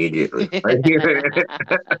 like immediately.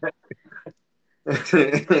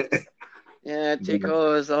 Yeah,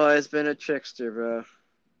 Tico has always been a trickster, bro.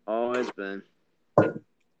 Always been.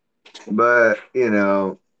 But,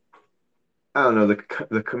 I don't know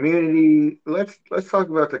the community. Let's talk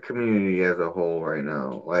about the community as a whole right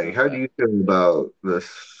now. Like, how do Okay. you feel about the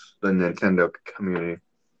Nintendo community?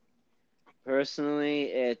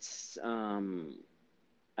 Personally,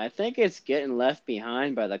 I think it's getting left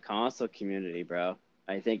behind by the console community, bro.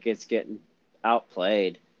 I think it's getting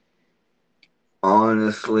outplayed.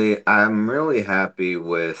 Honestly, I'm really happy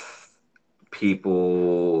with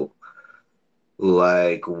people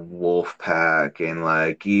like Wolfpack and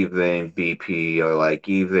like even BP or like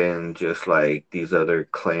even just like these other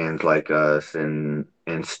clans like us and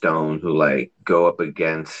Stone who like go up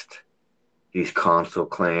against these console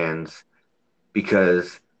clans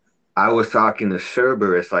because I was talking to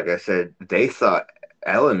Cerberus, like I said, they thought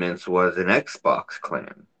Elements was an Xbox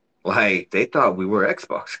clan. Like they thought we were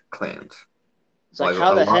Xbox clans. It's like, Like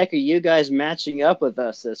how a the lot. heck are you guys matching up with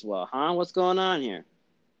us this well, huh? What's going on here?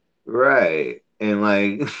 Right. And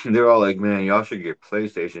like they're all like, man, y'all should get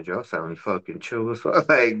PlayStations. Y'all sound fucking chill as fuck.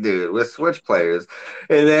 Like, dude, we're Switch players.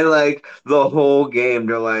 And then like the whole game,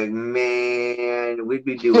 they're like, man, we'd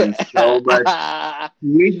be doing so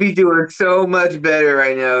much better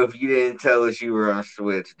right now if you didn't tell us you were on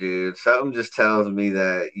Switch, dude. Something just tells me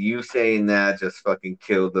that you saying that just fucking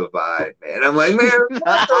killed the vibe, man. I'm like, man,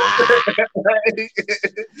 what the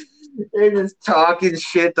they're just talking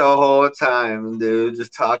shit the whole time, dude.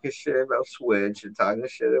 Just talking shit about Switch and talking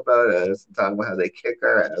shit about us and talking about how they kick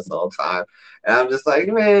our ass all the time. And I'm just like,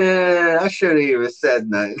 man, I shouldn't even said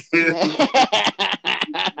nothing.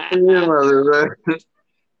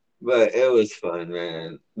 But it was fun,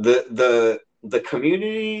 man. The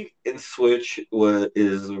community in Switch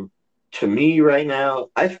is to me right now.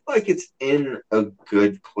 I feel like it's in a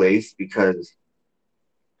good place because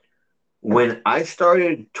when I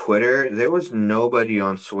started Twitter, there was nobody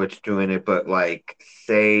on Switch doing it, but like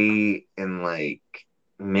Say and like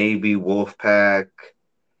maybe Wolfpack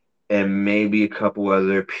and maybe a couple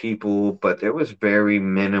other people, but there was very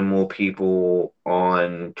minimal people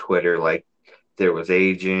on Twitter. Like there was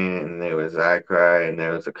Agent and there was Zacry and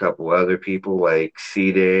there was a couple other people like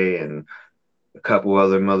C Day and a couple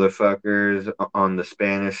other motherfuckers on the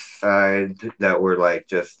Spanish side that were like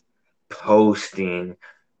just posting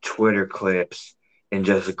Twitter clips and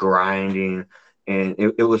just grinding. And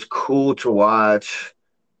it was cool to watch.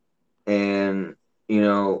 And, you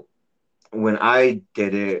know, when I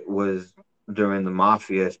did it was during the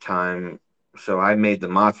Mafia's time. So I made the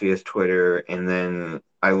Mafia's Twitter and then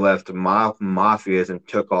I left Mafia's and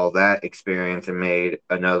took all that experience and made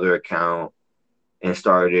another account and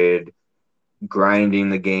started grinding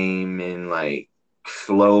the game and like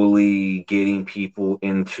slowly getting people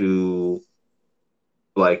into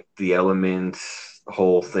like the elements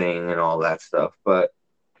whole thing and all that stuff. But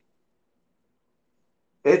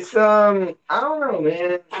it's I don't know,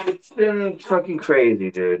 man. It's been fucking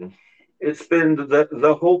crazy, dude. It's been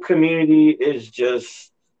the whole community is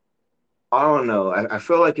just I don't know. I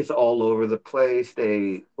feel like it's all over the place.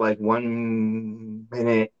 They like 1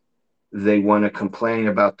 minute they want to complain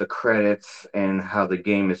about the credits and how the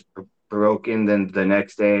game is broken. Then the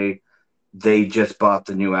next day, they just bought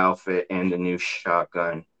the new outfit and the new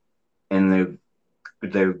shotgun, and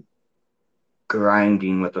they're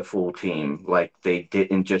grinding with a full team. Like they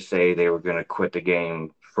didn't just say they were going to quit the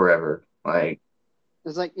game forever. Like,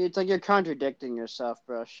 it's like you're contradicting yourself,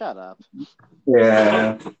 bro. Shut up.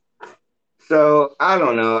 yeah. So I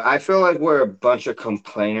don't know. I feel like we're a bunch of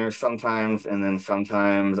complainers sometimes, and then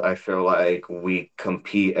sometimes I feel like we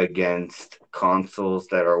compete against consoles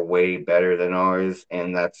that are way better than ours,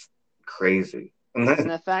 and that's crazy. And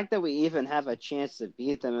the fact that we even have a chance to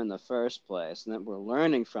beat them in the first place and that we're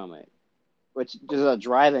learning from it, which is a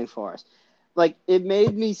driving force. Like it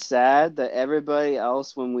made me sad that everybody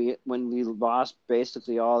else when we lost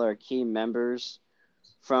basically all our key members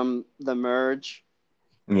from the merge,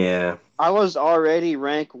 Yeah. I was already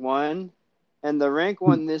rank 1 and the rank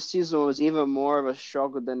 1 this season was even more of a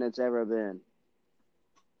struggle than it's ever been.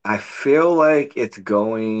 I feel like it's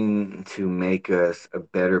going to make us a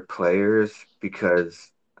better players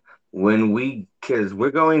because because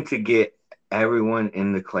we're going to get everyone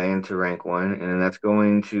in the clan to rank 1, and that's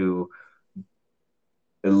going to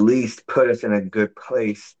at least put us in a good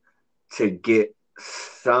place to get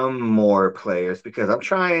some more players because I'm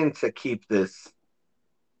trying to keep this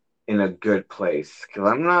in a good place because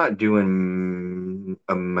I'm not doing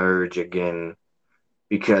a merge again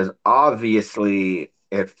because obviously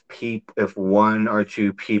if one or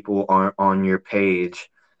two people aren't on your page,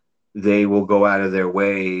 they will go out of their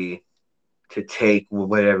way to take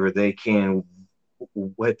whatever they can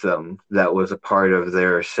with them that was a part of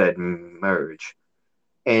their said merge.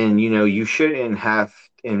 And you shouldn't have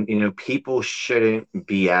and people shouldn't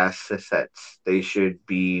be assets. They should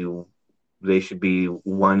be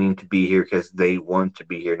wanting to be here because they want to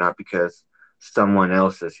be here, not because someone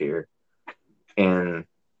else is here. And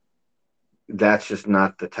that's just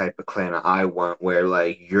not the type of clan I want where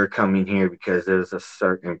like you're coming here because there's a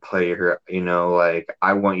certain player, like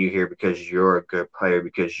I want you here because you're a good player,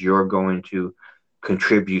 because you're going to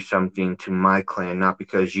contribute something to my clan, not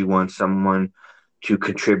because you want someone to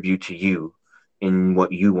contribute to you in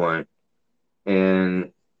what you want.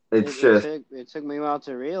 And It, it's it just took it took me a while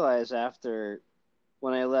to realize after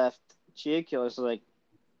when I left Chia Killers, like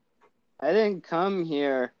I didn't come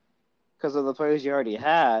here because of the players you already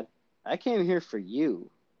had. I came here for you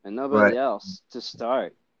and right. nobody else to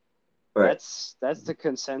start. Right. That's the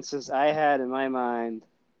consensus I had in my mind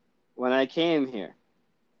when I came here.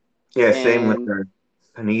 Yeah, same with And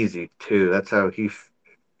Panisi too. That's how he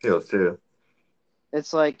feels too.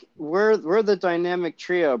 it's like we're the dynamic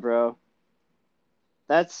trio, bro.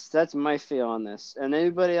 That's my feel on this. And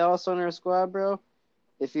anybody else on our squad, bro,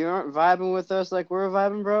 if you aren't vibing with us like we're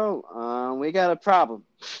vibing, bro, we got a problem.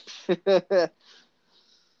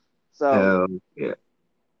 So Yeah,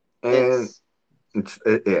 and it's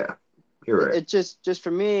yeah, you're right. it just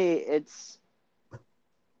for me, it's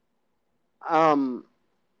um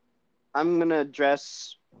I'm gonna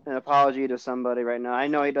address an apology to somebody right now. I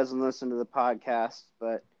know he doesn't listen to the podcast,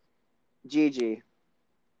 but Gigi,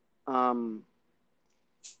 um,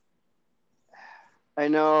 I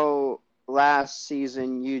know last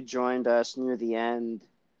season you joined us near the end.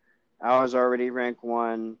 I was already rank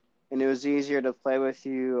one, and it was easier to play with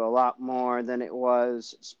you a lot more than it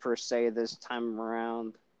was per se this time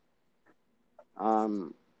around.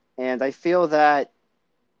 Um, and I feel that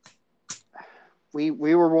we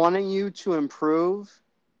were wanting you to improve,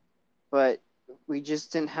 but we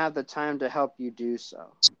just didn't have the time to help you do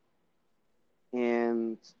so.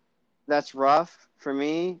 And that's rough for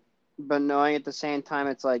me, but knowing at the same time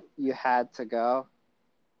it's like you had to go.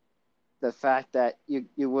 The fact that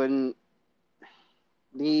you wouldn't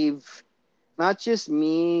leave not just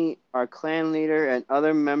me, our clan leader, and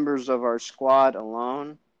other members of our squad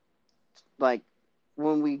alone. Like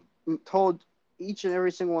when we told each and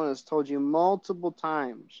every single one of us told you multiple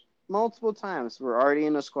times, we're already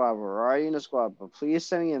in a squad, we're already in a squad, but please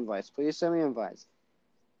send me invites, please send me invites.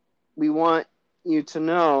 We want you to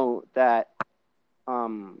know that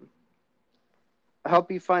um,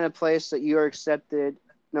 help you find a place that you are accepted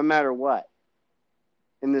no matter what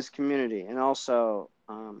in this community. And also,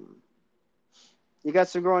 you got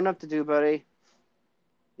some growing up to do, buddy.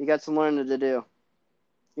 You got some learning to do.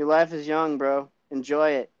 Your life is young, bro.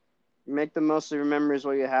 Enjoy it. Make the most of your memories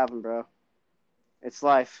while you have them, bro. It's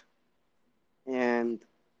life. And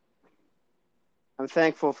I'm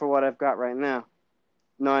thankful for what I've got right now,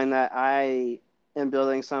 knowing that I am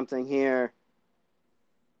building something here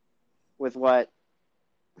with what,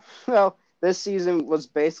 well, this season was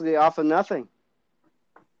basically off of nothing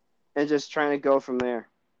and just trying to go from there.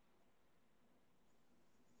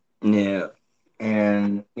 Yeah,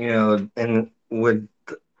 and and with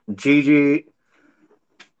Gigi,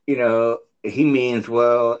 he means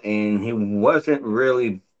well, and he wasn't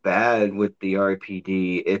really bad with the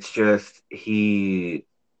RPD. It's just he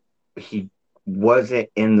wasn't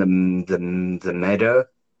in the meta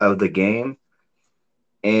of the game.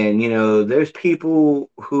 And there's people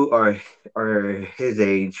who are his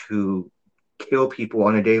age who kill people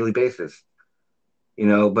on a daily basis.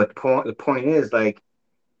 But the point is, like,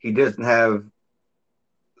 he doesn't have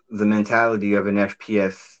the mentality of an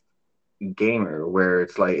FPS gamer where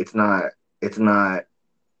it's not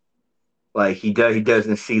like he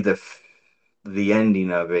doesn't see the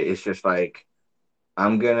ending of it. It's just like,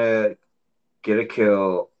 I'm gonna get a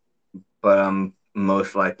kill, but I'm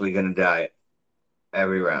most likely gonna die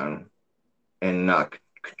every round and not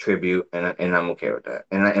contribute, and I'm okay with that.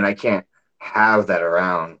 And I can't have that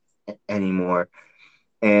around anymore.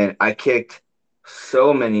 And I kicked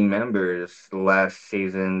so many members last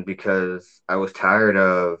season because I was just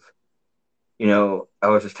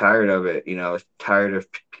tired of it. I was tired of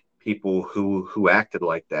people who acted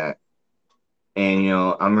like that. And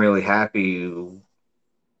I'm really happy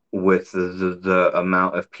with the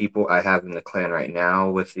amount of people I have in the clan right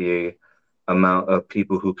now, with the amount of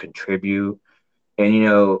people who contribute. And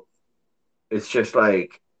it's just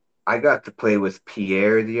like, I got to play with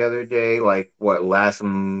Pierre the other day, like what, last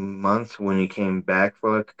month when he came back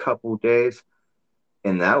for like a couple days,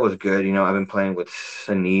 and that was good. I've been playing with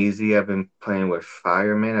Sneezy, I've been playing with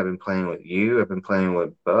Fireman, I've been playing with you, I've been playing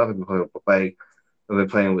with Buff, I've been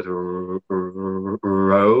playing with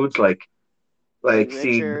Rhodes, And see,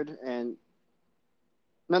 Richard and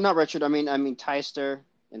no, not Richard. I mean Tyster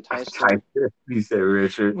and Tyster. type you said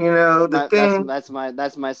Richard. The My that's thing, that's my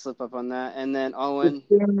that's my slip up on that. And then the Owen.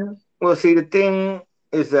 thing, well, see, the thing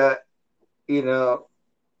is that you know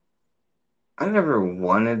I never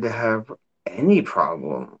wanted to have any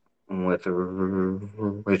problem with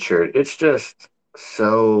Richard. It's just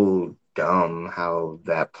so dumb how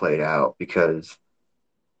that played out because,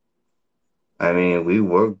 I mean, we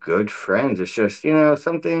were good friends. It's just,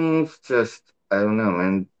 some things just, I don't know,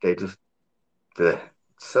 man. They just, the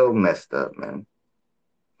so messed up, man.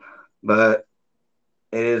 But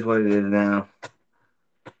it is what it is now.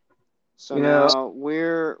 So You know, now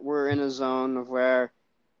we're in a zone of where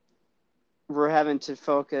we're having to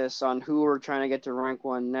focus on who we're trying to get to rank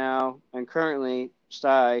 1 now. And currently,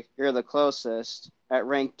 Sty, you're the closest at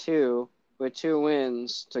rank 2 with 2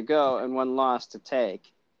 wins to go and 1 loss to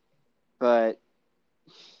take. But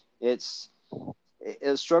it's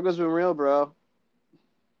the struggle's been real, bro.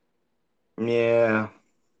 Yeah.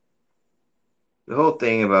 The whole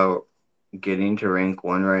thing about getting to rank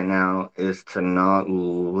one right now is to not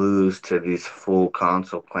lose to these full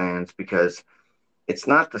console clans because it's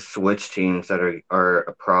not the Switch teams that are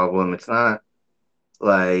a problem. It's not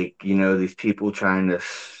like, these people trying to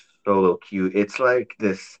solo queue. It's like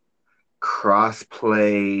this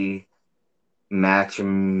cross-play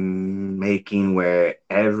matchmaking where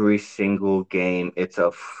every single game it's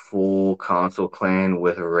a full console clan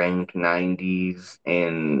with rank 90s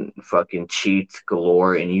and fucking cheats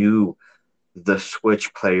galore, and you, the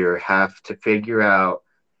Switch player, have to figure out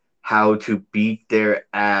how to beat their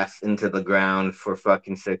ass into the ground for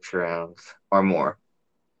fucking 6 rounds or more.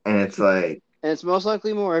 And it's like, And it's most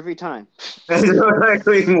likely more every time. it's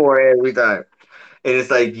likely more every time. And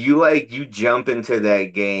it's like you jump into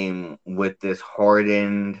that game with this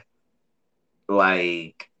hardened,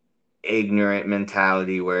 like ignorant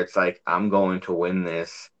mentality where it's like, I'm going to win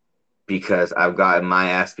this because I've gotten my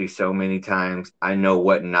ass beat so many times. I know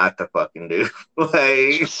what not to fucking do.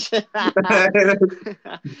 Like,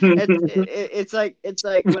 It's like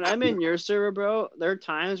when I'm in your server, bro. There are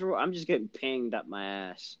times where I'm just getting pinged up my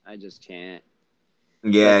ass. I just can't.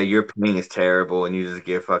 yeah, Like your ping is terrible and you just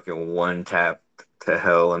get fucking one tap to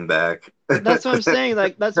hell and back. that's what I'm saying.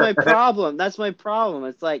 Like that's my problem. That's my problem.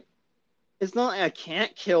 It's like it's not like I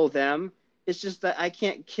can't kill them. It's just that I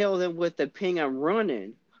can't kill them with the ping I'm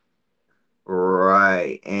running.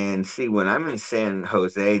 Right. And see, when I'm in San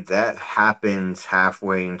Jose, that happens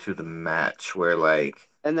halfway into the match where, like,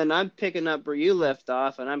 And then I'm picking up where you left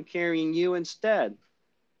off, and I'm carrying you instead.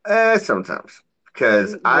 sometimes.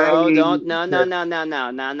 Because Bro, don't no.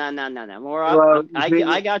 More up. well,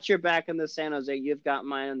 I got your back in the San Jose. You've got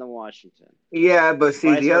mine in the Washington. yeah, but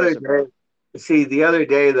Vice versa, bro. the other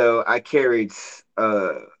day though, I carried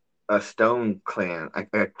a Stone Clan. I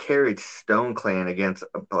carried Stone Clan against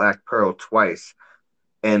a Black Pearl twice,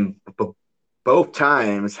 and both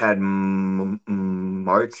times had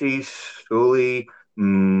Marty, Sully,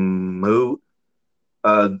 Moot,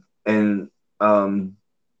 and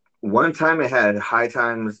one time it had high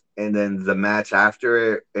times, and then the match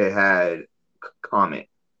after it had Comet.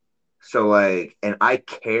 So like, and I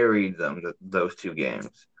carried them those 2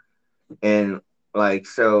 games, and like,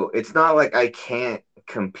 so it's not like I can't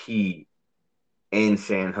compete in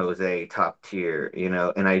San Jose top tier,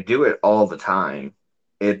 and I do it all the time.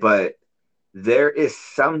 But there is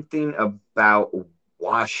something about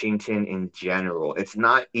Washington in general. It's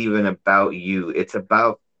not even about you. It's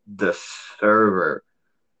about the server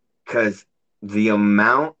because the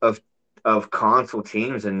amount of console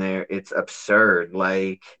teams in there, it's absurd.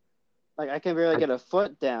 Like, Like I can barely I, get a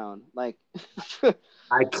foot down. Like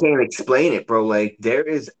I can't explain it, bro. Like, there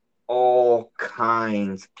is all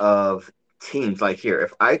kinds of teams. Like, here,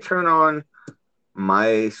 if I turn on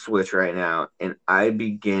my Switch right now and I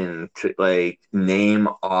begin to like name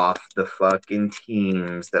off the fucking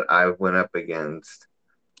teams that I went up against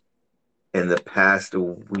in the past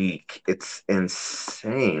week, it's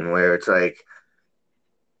insane. Where it's like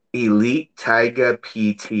Elite Taiga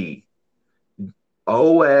PT,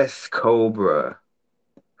 OS Cobra,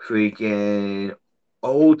 freaking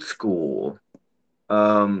old school,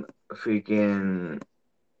 freaking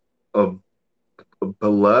a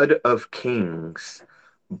Blood of Kings,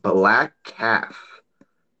 Black Calf,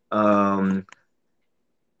 um,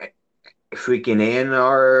 freaking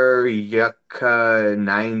Anar Yucca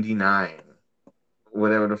 99,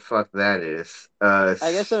 whatever the fuck that is. I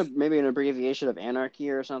guess maybe an abbreviation of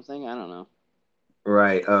anarchy or something. I don't know.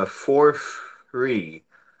 Right. For free,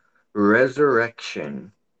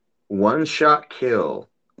 Resurrection, One Shot Kill,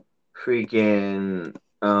 freaking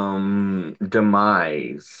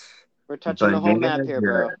Demise, We're touching the whole map Banana here, Jet.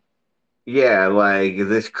 bro. Yeah, like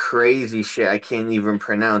this crazy shit I can't even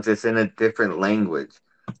pronounce. It's in a different language.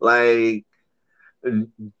 Like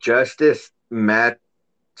Justice Matarata,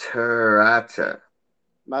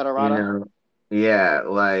 you Madarata. know? Yeah,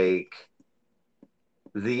 like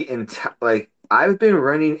the entire, like I've been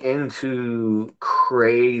running into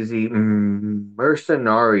crazy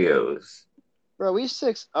mercenarios. Bro, we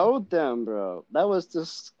 6-0'd them, bro. That was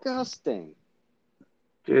disgusting.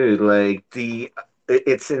 Dude, like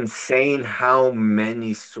it's insane how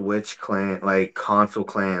many Switch like console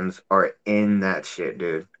clans are in that shit,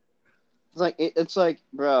 dude. It's like,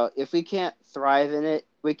 bro, if we can't thrive in it,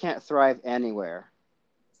 we can't thrive anywhere.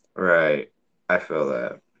 Right. I feel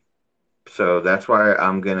that. So that's why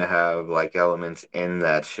I'm gonna have like elements in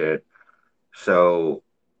that shit. So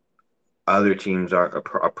other teams aren't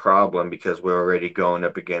a problem because we're already going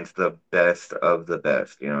up against the best of the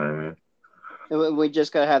best. You know what I mean? We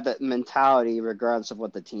just gotta have that mentality, regardless of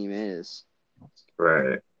what the team is.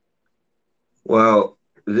 Right. Well,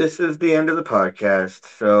 this is the end of the podcast.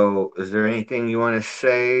 So, is there anything you want to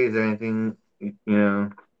say? Is there anything you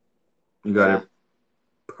got Yeah, to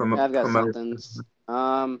I've got promote? something.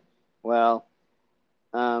 Um, well,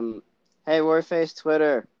 um, hey, Warface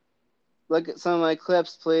Twitter, look at some of my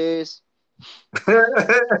clips, please. Look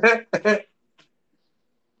at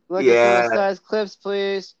some of Yeah, the size clips,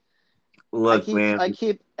 please. look, man. I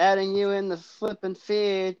keep adding you in the flipping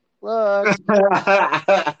feed. Look.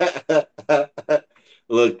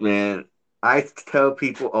 Look, man. I tell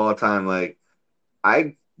people all the time, like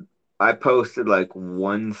I I posted like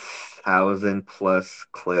 1,000 plus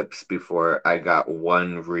clips before I got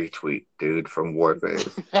one retweet, dude, from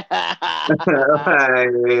Warface.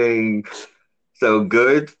 Hey, so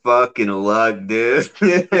good fucking luck, dude.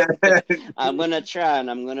 I'm gonna try, and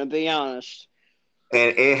I'm gonna be honest.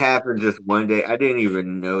 And it happened just one day. I didn't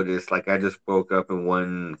even notice. Like I just woke up and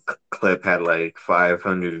one clip had like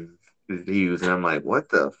 500 views, and I'm like, what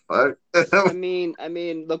the fuck?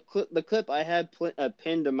 The clip I had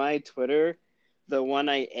pinned to my Twitter, the one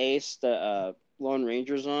I aced the Lone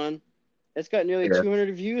Rangers on, it's got nearly Yeah.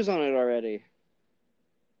 200 views on it already.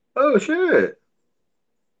 Oh shit!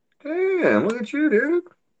 Damn, look at you, dude.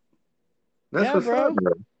 That's Yeah, what's up,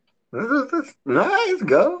 bro. bro. That's nice,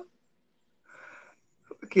 go.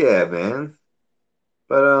 Fuck yeah, man.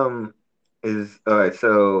 But is all right.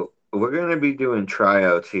 So we're gonna be doing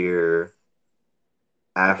tryouts here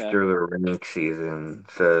Okay. after the rank season.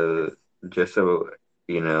 So just so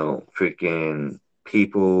freaking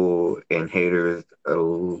people and haters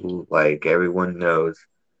like everyone knows,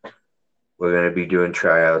 we're gonna be doing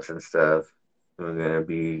tryouts and stuff. We're gonna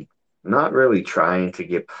be not really trying to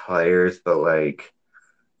get players, but like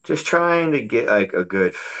just trying to get like a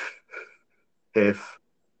good fifth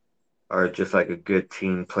or just like a good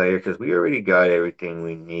team player because we already got everything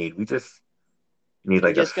we need. We just need We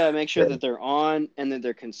like a just gotta make sure fifth. that they're on and that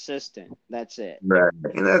they're consistent. That's it. Right.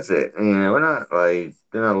 And that's it. We're not like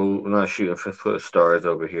we're not shooting for stars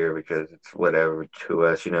over here because it's whatever to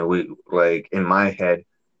us. We like in my head,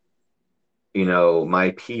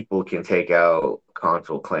 my people can take out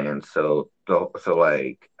console clans. So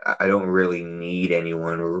like I don't really need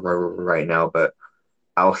anyone right now, but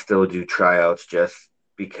I'll still do tryouts just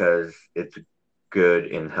because it's good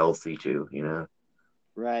and healthy too.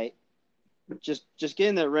 Right. Just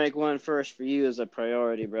getting that rank one first for you is a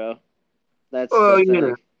priority, bro. That's Well, the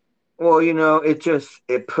thing.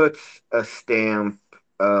 it puts a stamp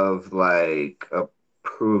of like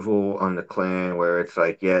approval on the clan where it's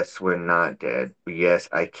like, yes, we're not dead. Yes,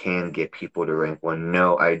 I can get people to rank one.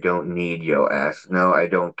 No, I don't need your ass. No, I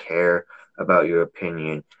don't care about your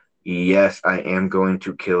opinion. Yes, I am going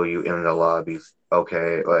to kill you in the lobbies.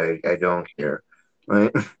 Okay, like I don't care.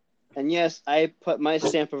 Right? And yes, I put my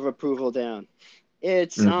stamp of approval down.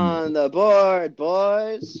 It's Mhm. on the board,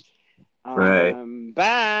 boys. Right. I'm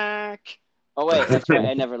back. Oh wait, that's right.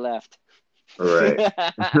 I never left. Right.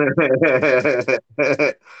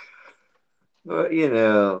 But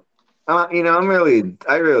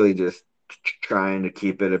I really just trying to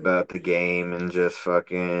keep it about the game and just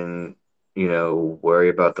fucking, worry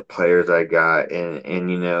about the players I got. And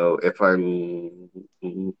if I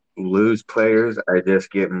lose players, I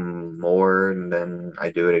just get more and then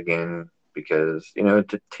I do it again because,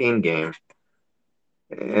 it's a team game.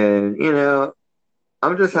 And,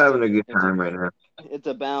 I'm just it's a having a good it's a time right now. it's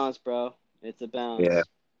a balance, bro. It's a Yeah. balance.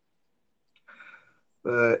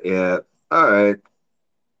 But yeah. All right.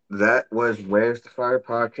 That was Where's the Fire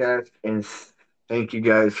podcast, and thank you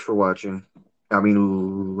guys for watching. I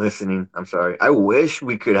mean, listening. I'm sorry. I wish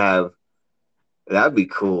we could have. That'd be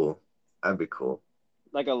cool. That'd be cool.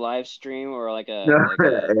 Like a live stream or like Yeah.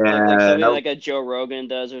 something like a Joe Rogan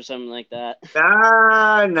does or something like that.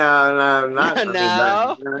 No, no, not something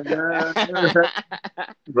No. that.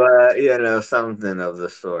 But something of the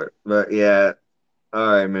sort. But yeah.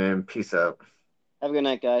 All right, man. Peace out. Have a good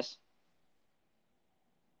night, guys.